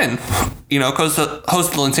Caleb Lynn, host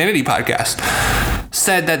of the Insanity podcast,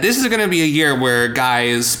 said that this is going to be a year where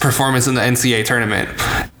guys' performance in the NCAA tournament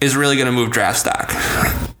is really going to move draft stock.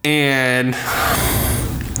 And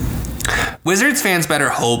Wizards fans better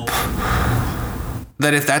hope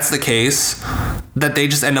that if that's the case, that they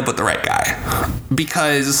just end up with the right guy.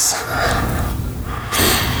 Because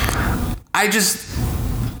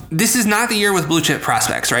this is not the year with blue chip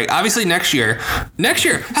prospects, right? Obviously next year,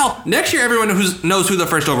 everyone knows who the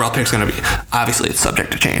first overall pick is going to be. Obviously it's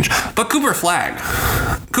subject to change. But Cooper Flagg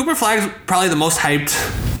is probably the most hyped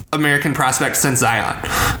American prospect since Zion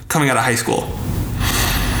coming out of high school.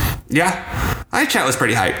 Yeah, Chet was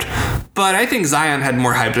pretty hyped. But I think Zion had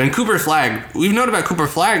more hype. And Cooper Flagg, we've known about Cooper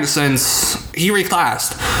Flagg since he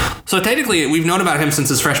reclassed. So technically, we've known about him since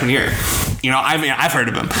his freshman year. I've heard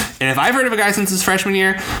of him. And if I've heard of a guy since his freshman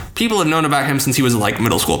year, people have known about him since he was like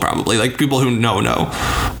middle school probably. Like people who know.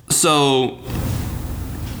 So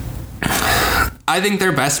I think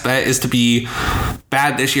their best bet is to be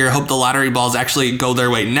bad this year. Hope the lottery balls actually go their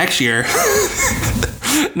way next year.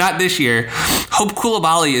 Not this year. Hope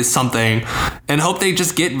Koulibaly is something, and hope they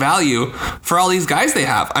just get value for all these guys they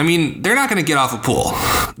have. I mean, they're not going to get off of Poole.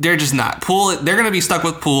 They're just not. Poole, they're going to be stuck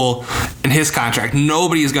with Poole and his contract.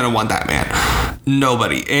 Nobody is going to want that man.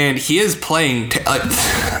 Nobody. And he is playing...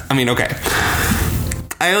 okay.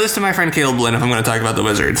 I owe this to my friend Caleb Lynn if I'm going to talk about the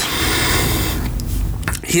Wizards.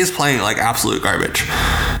 He is playing like absolute garbage.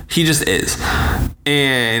 He just is.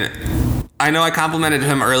 And I know I complimented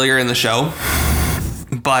him earlier in the show,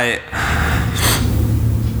 but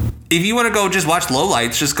if you want to go just watch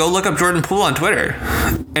lowlights, just go look up Jordan Poole on Twitter.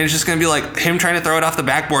 And it's just going to be like him trying to throw it off the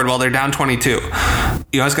backboard while they're down 22.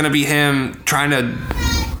 It's going to be him trying to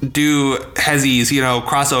do hezzies,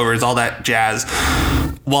 crossovers, all that jazz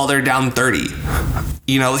while they're down 30.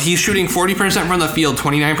 He's shooting 40% from the field,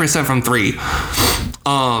 29% from three,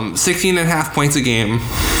 16 and a half points a game.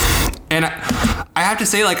 And I have to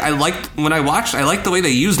say, like, I liked the way they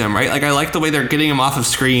used him, right? Like, I like the way they're getting him off of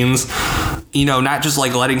screens, not just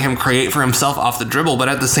like letting him create for himself off the dribble, but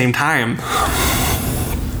at the same time,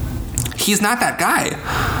 he's not that guy.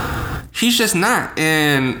 He's just not.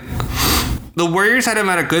 And the Warriors had him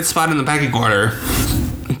at a good spot in the pecking order.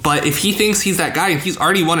 But if he thinks he's that guy and he's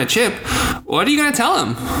already won a chip, what are you going to tell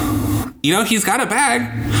him? He's got a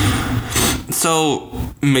bag. So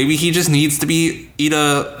maybe he just needs to be in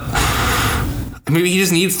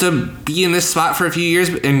this spot for a few years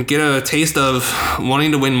and get a taste of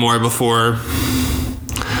wanting to win more before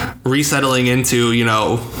resettling into,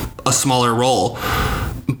 a smaller role.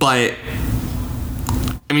 But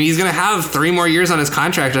he's going to have 3 more years on his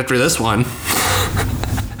contract after this one.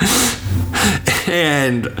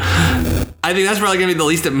 And I think that's probably going to be the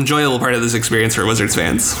least enjoyable part of this experience for Wizards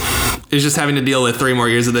fans. is just having to deal with 3 more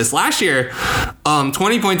years of this. Last year,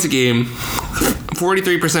 20 points a game,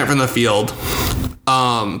 43% from the field,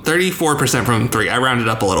 34% from 3. I rounded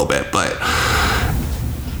up a little bit, but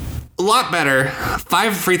a lot better.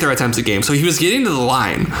 5 free throw attempts a game. So he was getting to the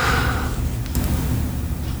line.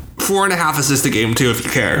 4.5 assists a game too, if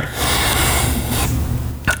you care.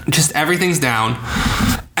 Just everything's down.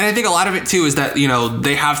 And I think a lot of it too is that,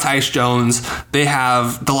 they have Tyus Jones, they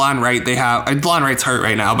have DeLon Wright, DeLon Wright's hurt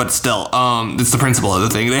right now, but still, it's the principle of the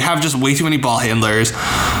thing. They have just way too many ball handlers.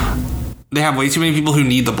 They have way too many people who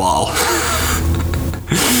need the ball.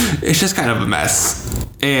 It's just kind of a mess.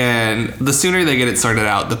 And the sooner they get it sorted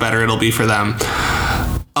out, the better it'll be for them.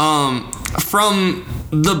 From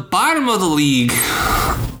the bottom of the league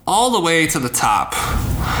all the way to the top,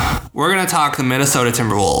 we're going to talk the Minnesota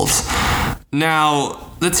Timberwolves. Now,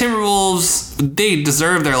 the Timberwolves, they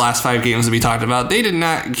deserve their last 5 games to be talked about. They did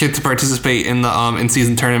not get to participate in the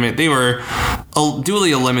in-season tournament. They were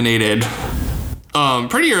duly eliminated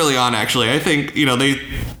pretty early on, actually. I think, they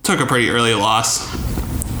took a pretty early loss.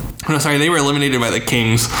 No, sorry, they were eliminated by the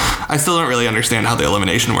Kings. I still don't really understand how the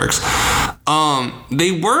elimination works.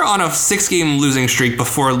 They were on a 6-game losing streak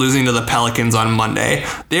before losing to the Pelicans on Monday.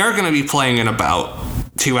 They are going to be playing in about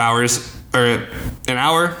 2 hours, or an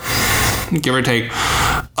hour, give or take,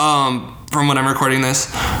 from when I'm recording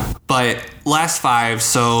this. But last 5,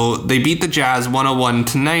 so they beat the Jazz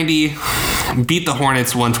 101-90, beat the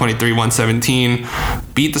Hornets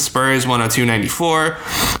 123-117, beat the Spurs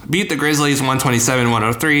 102-94, beat the Grizzlies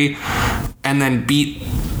 127-103, and then beat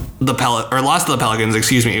lost to the Pelicans,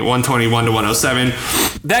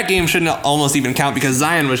 121-107. That game shouldn't almost even count because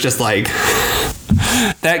Zion was just like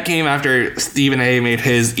that game after Stephen A made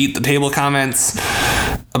his eat the table comments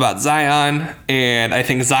about Zion, and I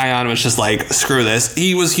think Zion was just like, screw this.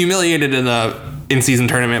 He was humiliated in the in-season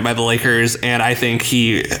tournament by the Lakers, and I think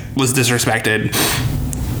he was disrespected.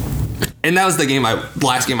 And that was the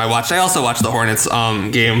last game I watched. I also watched the Hornets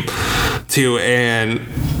game too, and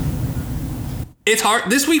it's hard.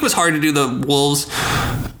 This week was hard to do the Wolves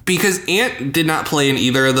because Ant did not play in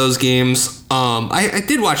either of those games. I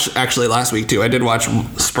did watch actually last week too. I did watch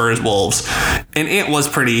Spurs Wolves, and Ant was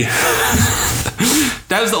pretty.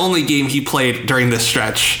 That was the only game he played during this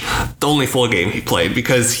stretch. The only full game he played,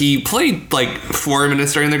 because he played like 4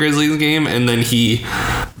 minutes during the Grizzlies game, and then he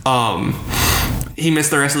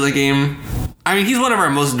missed the rest of the game. I mean, he's one of our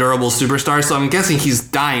most durable superstars, so I'm guessing he's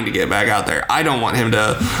dying to get back out there. I don't want him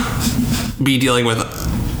to be dealing with.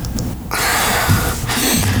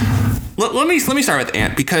 Let me start with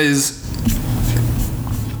Ant, because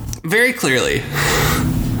very clearly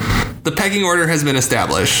the pecking order has been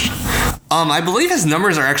established. I believe his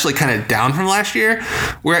numbers are actually kind of down from last year.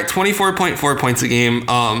 We're at 24.4 points a game,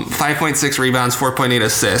 5.6 rebounds, 4.8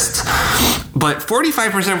 assists, but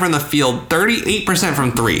 45% from the field, 38%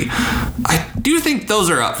 from 3. I do think those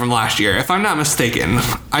are up from last year, if I'm not mistaken.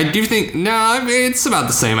 I do think, it's about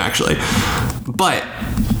the same actually. But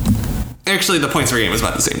actually the points per game is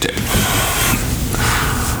about the same too.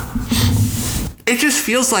 It just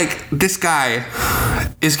feels like this guy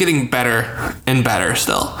is getting better and better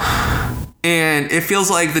still. And it feels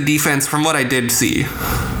like the defense, from what I did see,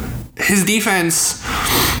 his defense,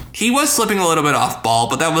 he was slipping a little bit off ball,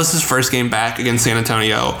 but that was his first game back against San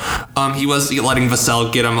Antonio. He was letting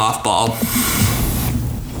Vassell get him off ball.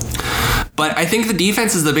 But I think the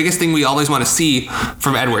defense is the biggest thing we always want to see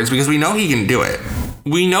from Edwards, because we know he can do it.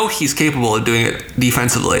 We know he's capable of doing it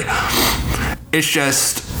defensively. It's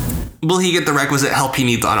just, will he get the requisite help he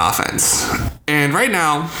needs on offense? And right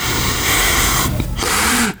now,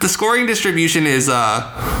 the scoring distribution is, let's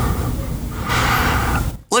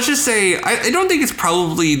just say, I don't think it's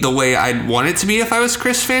probably the way I'd want it to be if I was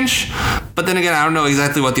Chris Finch. But then again, I don't know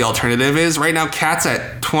exactly what the alternative is. Right now, Cat's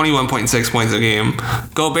at 21.6 points a game.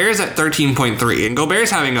 Gobert's at 13.3. And Gobert's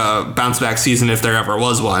having a bounce back season if there ever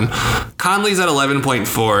was one. Conley's at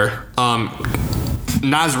 11.4.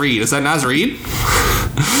 Naz Reid. Is that Naz Reid?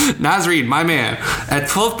 Naz Reid, my man, at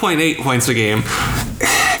 12.8 points a game.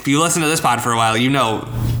 If you listen to this pod for a while, you know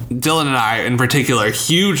Dylan and I, in particular,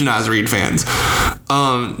 huge Naz Reid fans.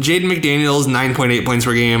 Jaden McDaniels, 9.8 points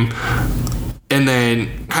per game. And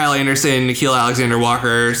then Kyle Anderson, Nickeil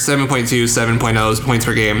Alexander-Walker, 7.2, 7.0 points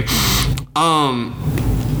per game.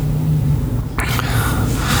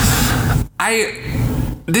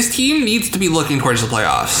 This team needs to be looking towards the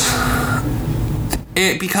playoffs.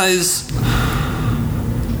 Because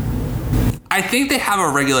I think they have a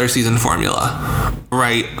regular season formula,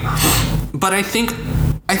 right? But I think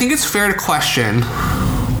it's fair to question,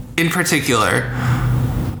 in particular,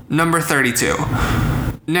 number 32.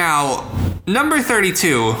 Now, number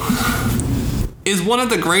 32 is one of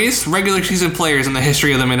the greatest regular season players in the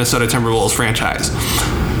history of the Minnesota Timberwolves franchise.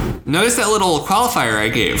 Notice that little qualifier I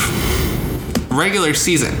gave. Regular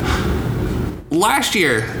season. Last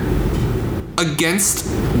year, against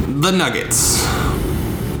the Nuggets,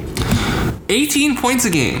 18 points a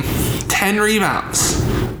game, 10 rebounds,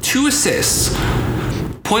 2 assists,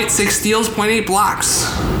 0.6 steals, 0.8 blocks.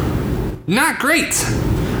 Not great.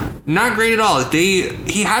 Not great at all.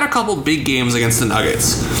 He had a couple big games against the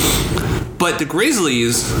Nuggets. But the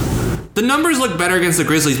Grizzlies, the numbers look better against the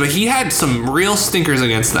Grizzlies, but he had some real stinkers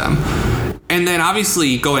against them. And then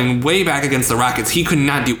obviously going way back against the Rockets, he could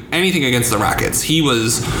not do anything against the Rockets. He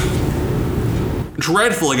was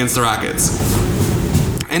dreadful against the Rockets.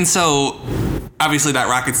 And so obviously that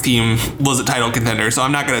Rockets team was a title contender, so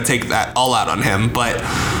I'm not going to take that all out on him, but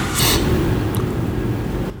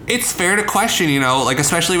it's fair to question, like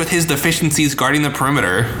especially with his deficiencies guarding the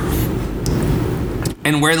perimeter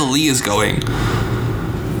and where the league is going.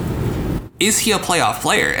 Is he a playoff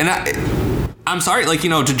player? And I'm sorry,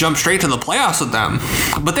 to jump straight to the playoffs with them,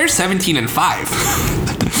 but they're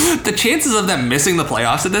 17-5. The chances of them missing the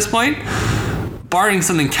playoffs at this point, barring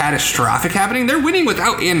something catastrophic happening, they're winning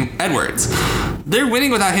without Edwards. They're winning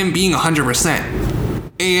without him being 100%.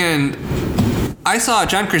 And I saw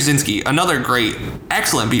John Krasinski, another great,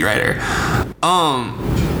 excellent beat writer.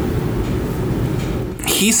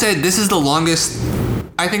 He said this is the longest.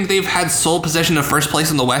 I think they've had sole possession of first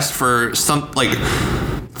place in the West for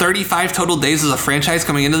 35 total days as a franchise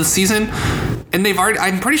coming into the season, and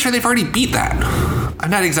I'm pretty sure they've already beat that.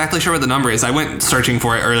 I'm not exactly sure what the number is. I went searching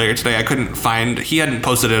for it earlier today. I couldn't find. He hadn't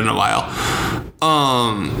posted it in a while.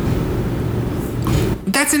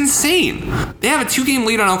 That's insane. They have a 2-game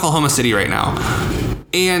lead on Oklahoma City right now,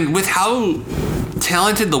 and with how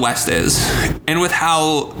talented the West is, and with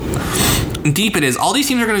how deep it is, all these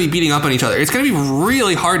teams are going to be beating up on each other. It's going to be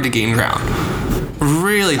really hard to gain ground.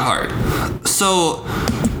 Really hard. So,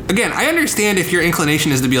 again, I understand if your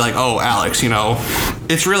inclination is to be like, oh, Alex,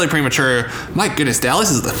 it's really premature. My goodness, Dallas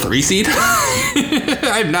is the 3 seed?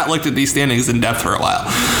 I've not looked at these standings in depth for a while.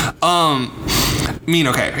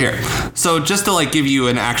 Okay, here. So, just to, give you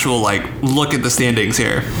an actual, look at the standings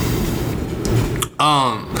here.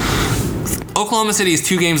 Oklahoma City is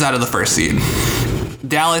 2 games out of the 1st seed.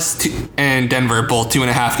 Dallas and Denver both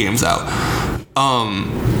 2.5 games out.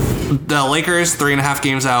 The Lakers 3.5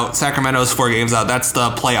 games out. Sacramento's 4 games out. That's the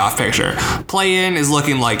playoff picture. Play-in is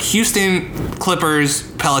looking like Houston, Clippers,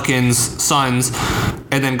 Pelicans, Suns,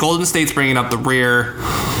 and then Golden State's bringing up the rear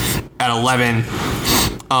at 11,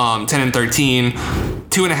 10 and 13,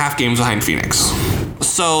 2.5 games behind Phoenix.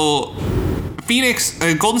 So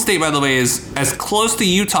Golden State, by the way, is as close to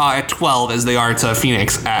Utah at 12 as they are to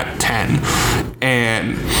Phoenix at 10.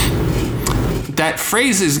 And that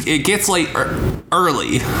phrase it gets late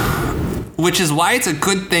early, which is why it's a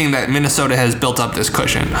good thing that Minnesota has built up this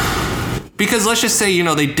cushion. Because let's just say,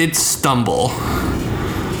 they did stumble.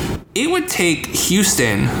 It would take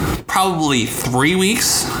Houston probably 3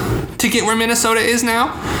 weeks to get where Minnesota is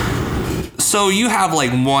now. So you have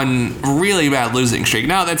one really bad losing streak.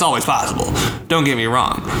 Now that's always possible. Don't get me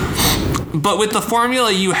wrong. But with the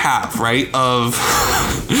formula you have, right,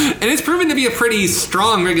 and it's proven to be a pretty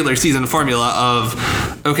strong regular season formula of,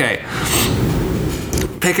 okay,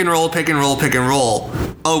 pick and roll, pick and roll, pick and roll.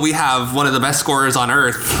 Oh, we have one of the best scorers on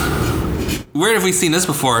earth. Where have we seen this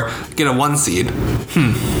before? Get a 1 seed.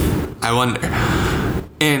 I wonder.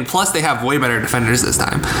 And plus they have way better defenders this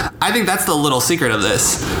time. I think that's the little secret of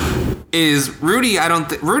this. Is Rudy,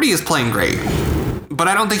 Rudy is playing great, but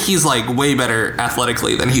I don't think he's way better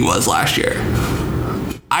athletically than he was last year.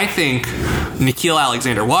 I think Nickeil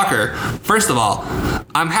Alexander-Walker, first of all,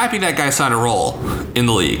 I'm happy that guy signed a role in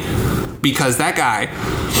the league because that guy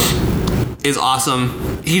is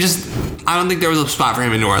awesome. I don't think there was a spot for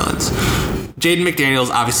him in New Orleans. Jaden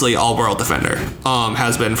McDaniels, obviously all-world defender,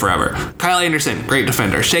 has been forever. Kyle Anderson, great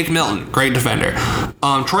defender. Shake Milton, great defender.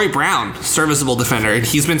 Troy Brown, serviceable defender, and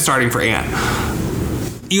he's been starting for Ant.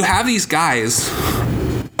 You have these guys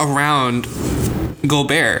around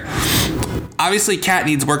Gobert. Obviously, Cat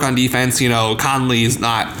needs work on defense. Conley's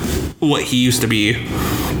not what he used to be,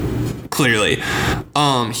 clearly.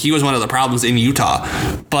 He was one of the problems in Utah.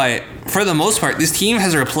 But for the most part, this team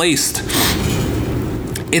has replaced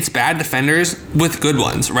its bad defenders with good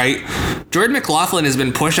ones, right? Jordan McLaughlin has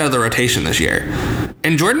been pushed out of the rotation this year.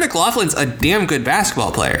 And Jordan McLaughlin's a damn good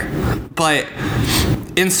basketball player. But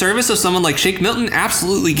in service of someone like Shake Milton,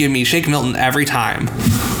 absolutely give me Shake Milton every time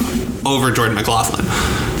over Jordan McLaughlin.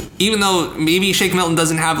 Even though maybe Shake Milton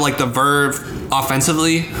doesn't have the verve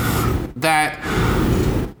offensively that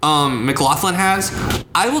McLaughlin has,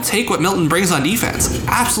 I will take what Milton brings on defense.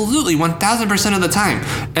 Absolutely, 1,000% of the time.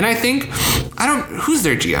 And I think, who's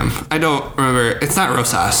their GM? I don't remember. It's not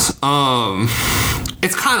Rosas.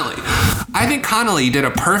 It's Connolly. I think Connolly did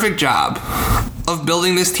a perfect job of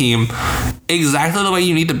building this team exactly the way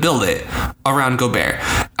you need to build it around Gobert.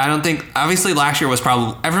 I don't think, obviously last year was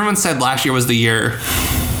everyone said last year was the year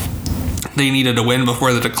they needed to win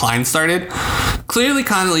before the decline started. Clearly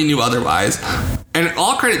Connolly knew otherwise. And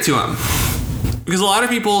all credit to him. Because a lot of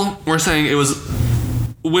people were saying it was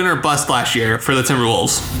win or bust last year for the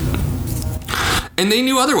Timberwolves. And they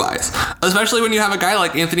knew otherwise. Especially when you have a guy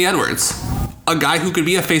like Anthony Edwards. A guy who could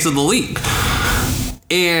be a face of the league.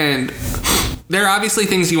 And there are obviously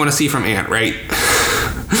things you want to see from Ant, right?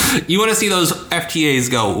 You want to see those FTAs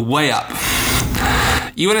go way up.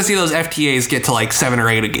 You want to see those FTAs get to like 7 or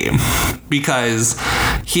 8 a game. Because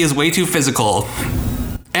he is way too physical.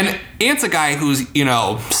 And Ant's a guy who's,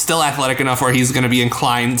 still athletic enough where he's going to be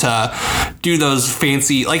inclined to do those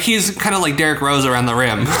fancy, like he's kind of like Derrick Rose around the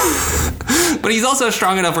rim. But he's also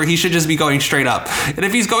strong enough where he should just be going straight up. And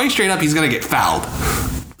if he's going straight up, he's going to get fouled.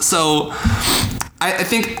 So I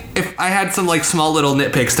think if I had some like small little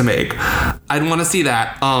nitpicks to make, I'd want to see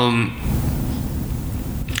that.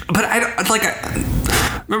 But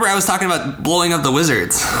remember I was talking about blowing up the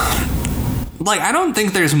Wizards. Like, I don't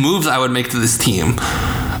think there's moves I would make to this team.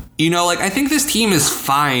 I think this team is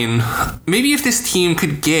fine. Maybe if this team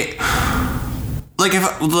could get, like,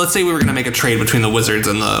 let's say we were going to make a trade between the Wizards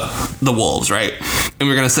and the Wolves, right? And we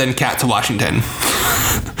were going to send Cat to Washington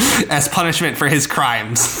as punishment for his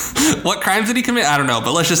crimes. What crimes did he commit? I don't know,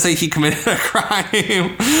 but let's just say he committed a crime.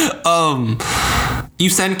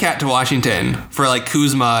 You send Cat to Washington for, like,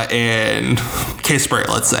 Kuzma and Kispert,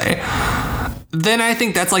 let's say. Then I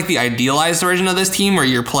think that's like the idealized version of this team where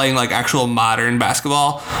you're playing like actual modern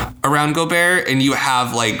basketball around Gobert and you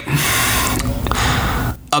have like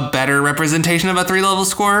a better representation of a 3-level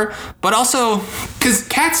scorer. But also, because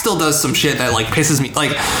Cat still does some shit that like pisses me.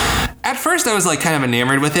 Like, at first I was like kind of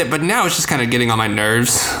enamored with it, but now it's just kind of getting on my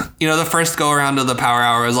nerves. The first go around of the power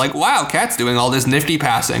hour is like, wow, Cat's doing all this nifty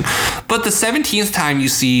passing. But the 17th time you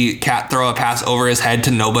see Cat throw a pass over his head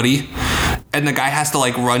to nobody, and the guy has to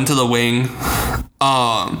like run to the wing.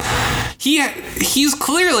 He's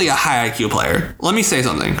clearly a high IQ player. Let me say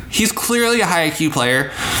something. He's clearly a high IQ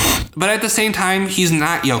player, but at the same time, he's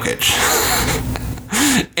not Jokic.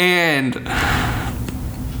 And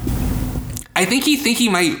I think he thinks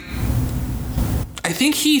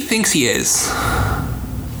he is.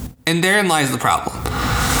 And therein lies the problem.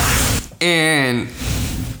 And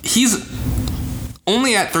he's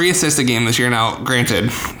only at 3 assists a game this year now.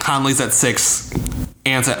 Granted, Conley's at 6,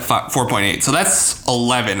 Ant's at 4.8. So that's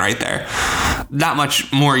 11 right there. Not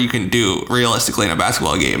much more you can do realistically in a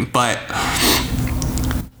basketball game. But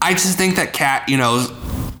I just think that Cat,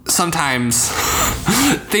 sometimes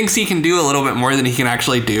thinks he can do a little bit more than he can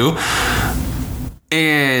actually do.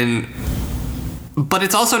 But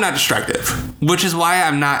it's also not destructive, which is why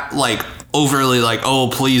I'm not like overly like, oh,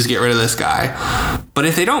 please get rid of this guy. But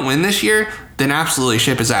if they don't win this year, then absolutely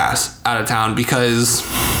ship his ass out of town because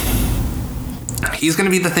he's going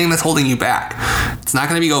to be the thing that's holding you back. It's not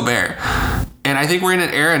going to be Gobert. And I think we're in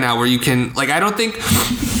an era now where you can, like, I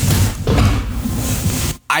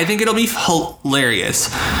think it'll be hilarious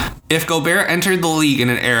if Gobert entered the league in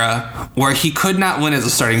an era where he could not win as a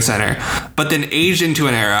starting center, but then aged into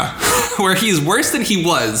an era where he's worse than he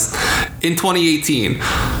was in 2018.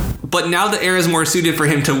 But now the era is more suited for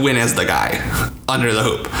him to win as the guy under the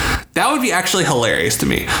hoop. That would be actually hilarious to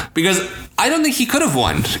me because I don't think he could have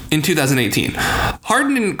won in 2018.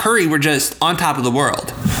 Harden and Curry were just on top of the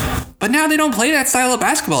world. But now they don't play that style of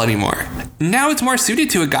basketball anymore. Now it's more suited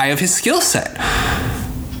to a guy of his skill set.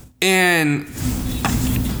 And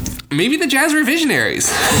maybe the Jazz were visionaries.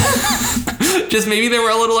 Just maybe they were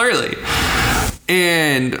a little early.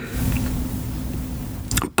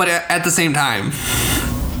 But at the same time,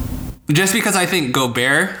 just because I think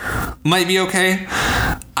Gobert might be okay,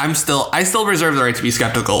 I still reserve the right to be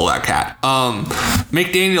skeptical about Cat.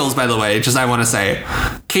 McDaniels, by the way, just I want to say,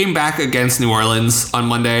 came back against New Orleans on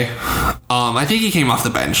Monday. I think he came off the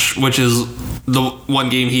bench, which is the one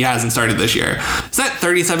game he hasn't started this year. It's at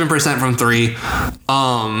 37% from 3.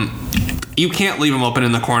 You can't leave him open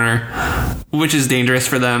in the corner, which is dangerous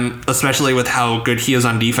for them, especially with how good he is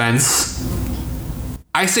on defense.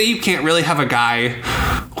 I say you can't really have a guy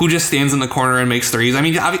who just stands in the corner and makes threes. I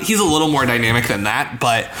mean, he's a little more dynamic than that,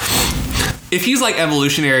 but if he's like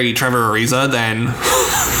evolutionary Trevor Ariza, then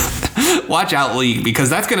watch out, league, because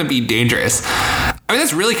that's going to be dangerous. I mean,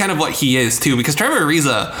 that's really kind of what he is, too, because Trevor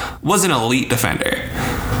Ariza was an elite defender.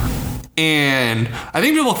 And I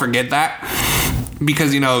think people forget that.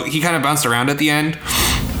 because, he kind of bounced around at the end.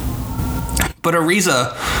 But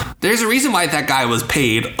Ariza, there's a reason why that guy was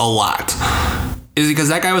paid a lot. Is because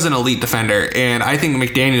that guy was an elite defender. And I think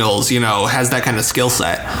McDaniels, has that kind of skill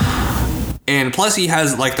set. And plus he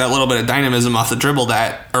has like that little bit of dynamism off the dribble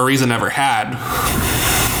that Ariza never had.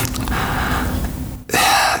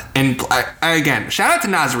 And I again, shout out to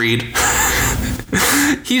Naz Reid.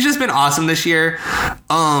 He's just been awesome this year.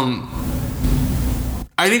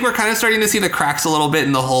 I think we're kind of starting to see the cracks a little bit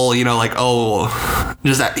in the whole,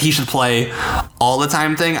 just that he should play all the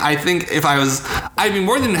time thing. I think I'd be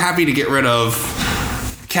more than happy to get rid of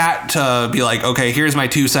Cat to be like, okay, here's my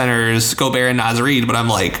two centers, Gobert and Naz Reid. But I'm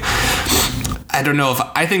like, I don't know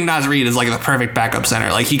I think Naz Reid is like the perfect backup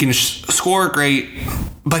center. Like he can score great,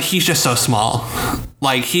 but he's just so small.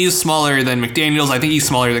 Like he's smaller than McDaniels. I think he's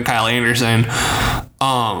smaller than Kyle Anderson.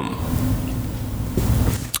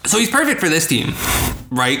 So he's perfect for this team,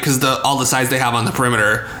 right? Because all the size they have on the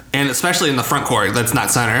perimeter, and especially in the front court, that's not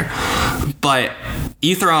center. But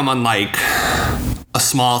you throw him on like a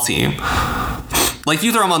small team. Like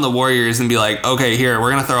you throw him on the Warriors and be like, okay, here,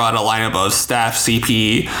 we're going to throw out a lineup of Steph,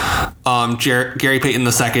 CP, Gary Payton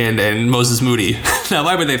II, and Moses Moody. Now,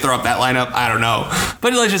 why would they throw up that lineup? I don't know.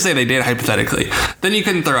 But let's just say they did, hypothetically. Then you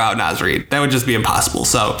couldn't throw out Naz Reid. That would just be impossible.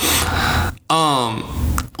 So,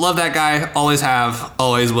 love that guy. Always have,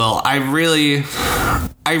 always will. I really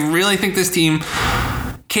think this team...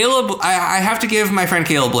 Caleb, I have to give my friend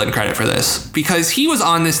Caleb Lynn credit for this because he was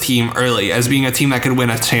on this team early as being a team that could win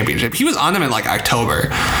a championship. He was on them in like October.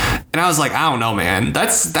 And I was like, I don't know, man.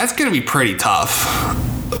 That's going to be pretty tough.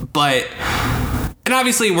 But, and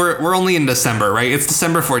obviously we're only in December, right? It's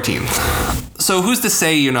December 14th. So who's to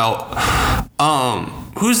say,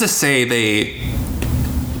 who's to say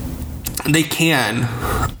they can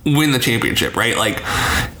win the championship, right? Like,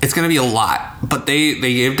 it's going to be a lot. But they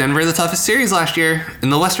gave Denver the toughest series last year in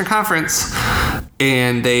the Western Conference.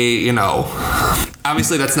 And they,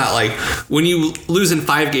 obviously that's not like when you lose in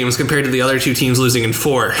 5 games compared to the other 2 teams losing in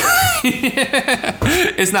 4.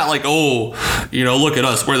 It's not like, look at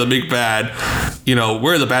us. We're the big bad,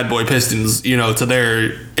 we're the bad boy Pistons, to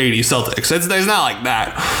their 80 Celtics. It's not like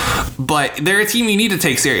that. But they're a team you need to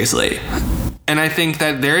take seriously. And I think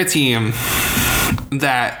that they're a team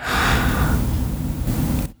that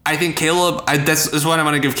I think Caleb, this is what I'm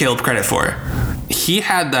going to give Caleb credit for. He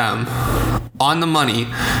had them on the money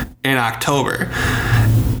in October.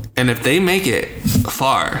 And if they make it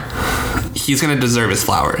far, he's going to deserve his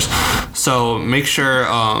flowers. So make sure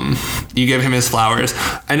you give him his flowers.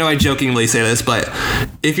 I know I jokingly say this, but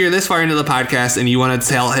if you're this far into the podcast and you want to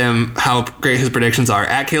tell him how great his predictions are,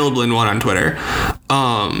 at CalebLin1 on Twitter,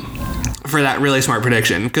 for that really smart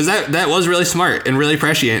prediction. Because that was really smart and really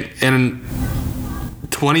prescient. And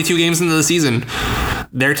 22 games into the season,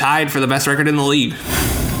 they're tied for the best record in the league.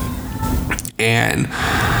 And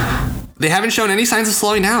they haven't shown any signs of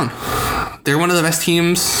slowing down. They're one of the best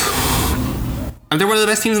teams. They're one of the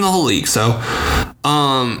best teams in the whole league. So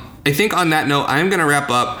I think on that note, I'm going to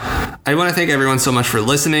wrap up. I want to thank everyone so much for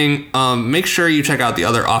listening. Make sure you check out the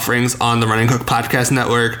other offerings on the Running Cook Podcast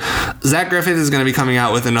Network. Zach Griffith is going to be coming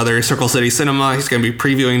out with another Circle City Cinema. He's going to be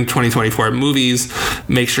previewing 2024 movies.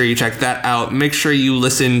 Make sure you check that out. Make sure you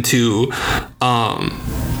listen to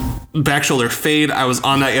Back Shoulder Fade. I was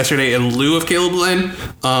on that yesterday in lieu of Caleb Lynn,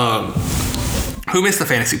 who missed the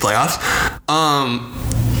fantasy playoffs.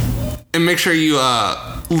 And make sure you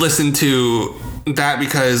listen to that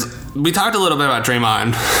because we talked a little bit about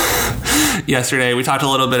Draymond yesterday. We talked a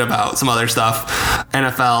little bit about some other stuff,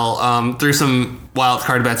 NFL, threw some wild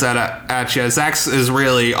card bets at you. Zach's is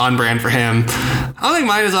really on brand for him. I don't think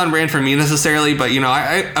mine is on brand for me necessarily, but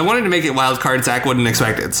I wanted to make it wild card. Zach wouldn't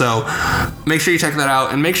expect it. So make sure you check that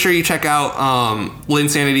out, and make sure you check out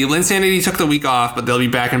Linsanity. Linsanity took the week off, but they'll be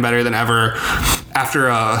back and better than ever after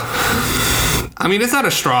it's not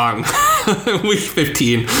a strong week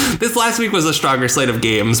 15. This last week was a stronger slate of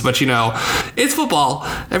games, but it's football.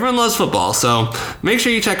 Everyone loves football. So make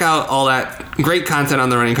sure you check out all that great content on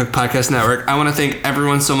the Running Cook Podcast Network. I want to thank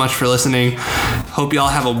everyone so much for listening. Hope you all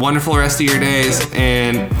have a wonderful rest of your days,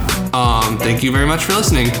 and thank you very much for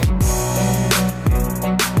listening.